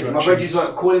distractions. My brothers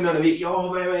were calling me on the beat,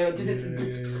 yo, wait.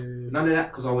 None of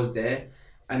that, because I was there.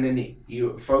 And then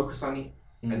you focus on it.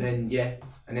 And then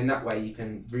that way you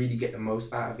can really get the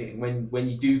most out of it. And when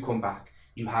you do come back,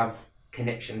 you have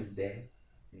connections there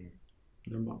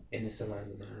in the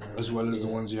surrounding, as well as the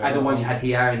ones you had. And the ones you had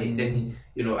here, and then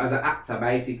you know, as an actor,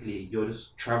 basically you're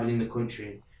just traveling the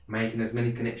country, making as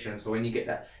many connections. So when you get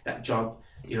that job,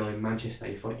 you know, in Manchester,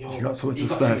 you thought, yo, you got somewhere to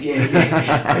stay.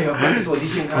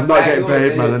 I'm not getting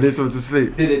paid, man. I need somewhere to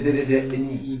sleep. And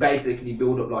you basically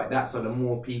build up like that. So the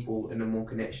more people and the more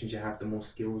connections you have, the more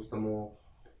skills, the more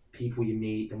people you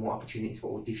meet, the more opportunities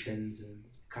for auditions and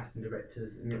casting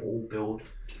directors, and it all build.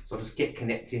 So just get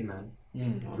connecting, man.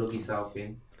 Plug yourself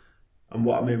in. And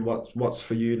what's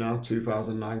for you now,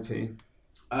 2019?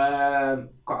 Got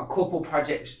a couple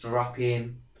projects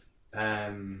dropping.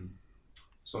 A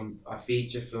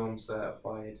feature film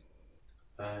certified.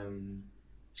 And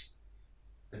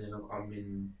then I'm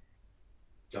in.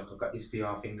 Like I've got this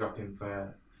VR thing dropping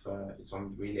for so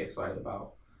I'm really excited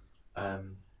about.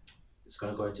 It's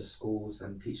going to go into schools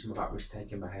and teach them about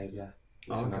risk-taking behaviour.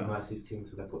 It's an immersive thing,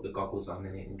 so they put the goggles on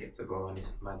in it and get to go on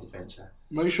this mad adventure.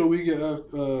 Make sure we get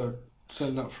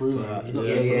send that through.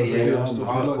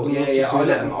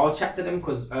 I'll chat to them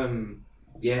because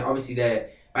obviously they're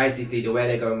basically the way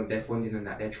they're going with their funding and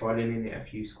that, they're trialing in it at a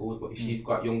few schools. But if you've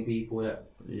got young people that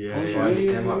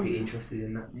they might be interested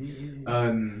in that.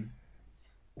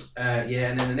 And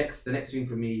then the next thing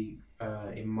for me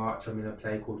in March, I'm in a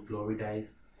play called Glory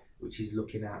Days, which is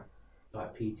looking at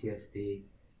like PTSD.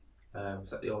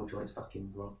 It's like the old joint stuck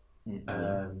in wrong.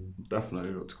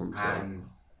 Definitely not to come to. And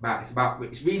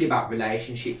it's really about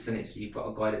relationships, and you've got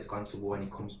a guy that's gone to war and he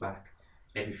comes back,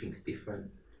 everything's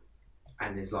different,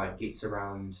 and it's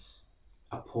around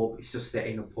a pub. It's just set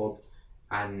in a pub,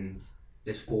 and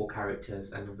there's 4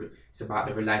 characters, and it's about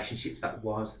the relationships that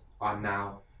are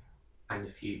now, and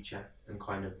the future, and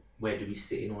kind of where do we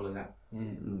sit in all of that.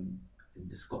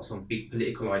 It's got some big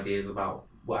political ideas about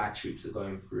what our troops are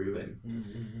going through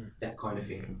and that kind of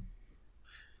thing.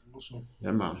 Awesome.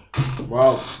 Yeah, man.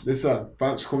 Well, listen,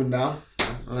 thanks for coming down.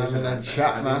 I'm having a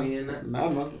chat, man. Nah,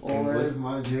 man. Always,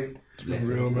 my G.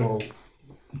 Real, man.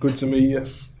 Good to meet you.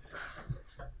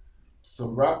 So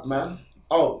rap, man.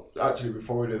 Oh, actually,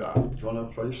 before we do that, do you want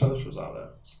to throw your socials out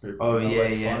there? So people know where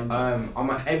to find you? I'm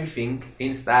at everything.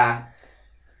 Insta,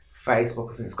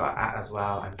 Facebook, I think it's got at as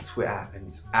well, and Twitter, and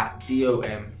it's at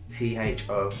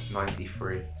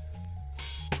DOMTHO93.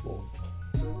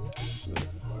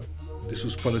 This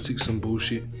was Politics and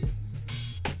Bullshit.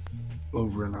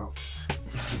 Over and out.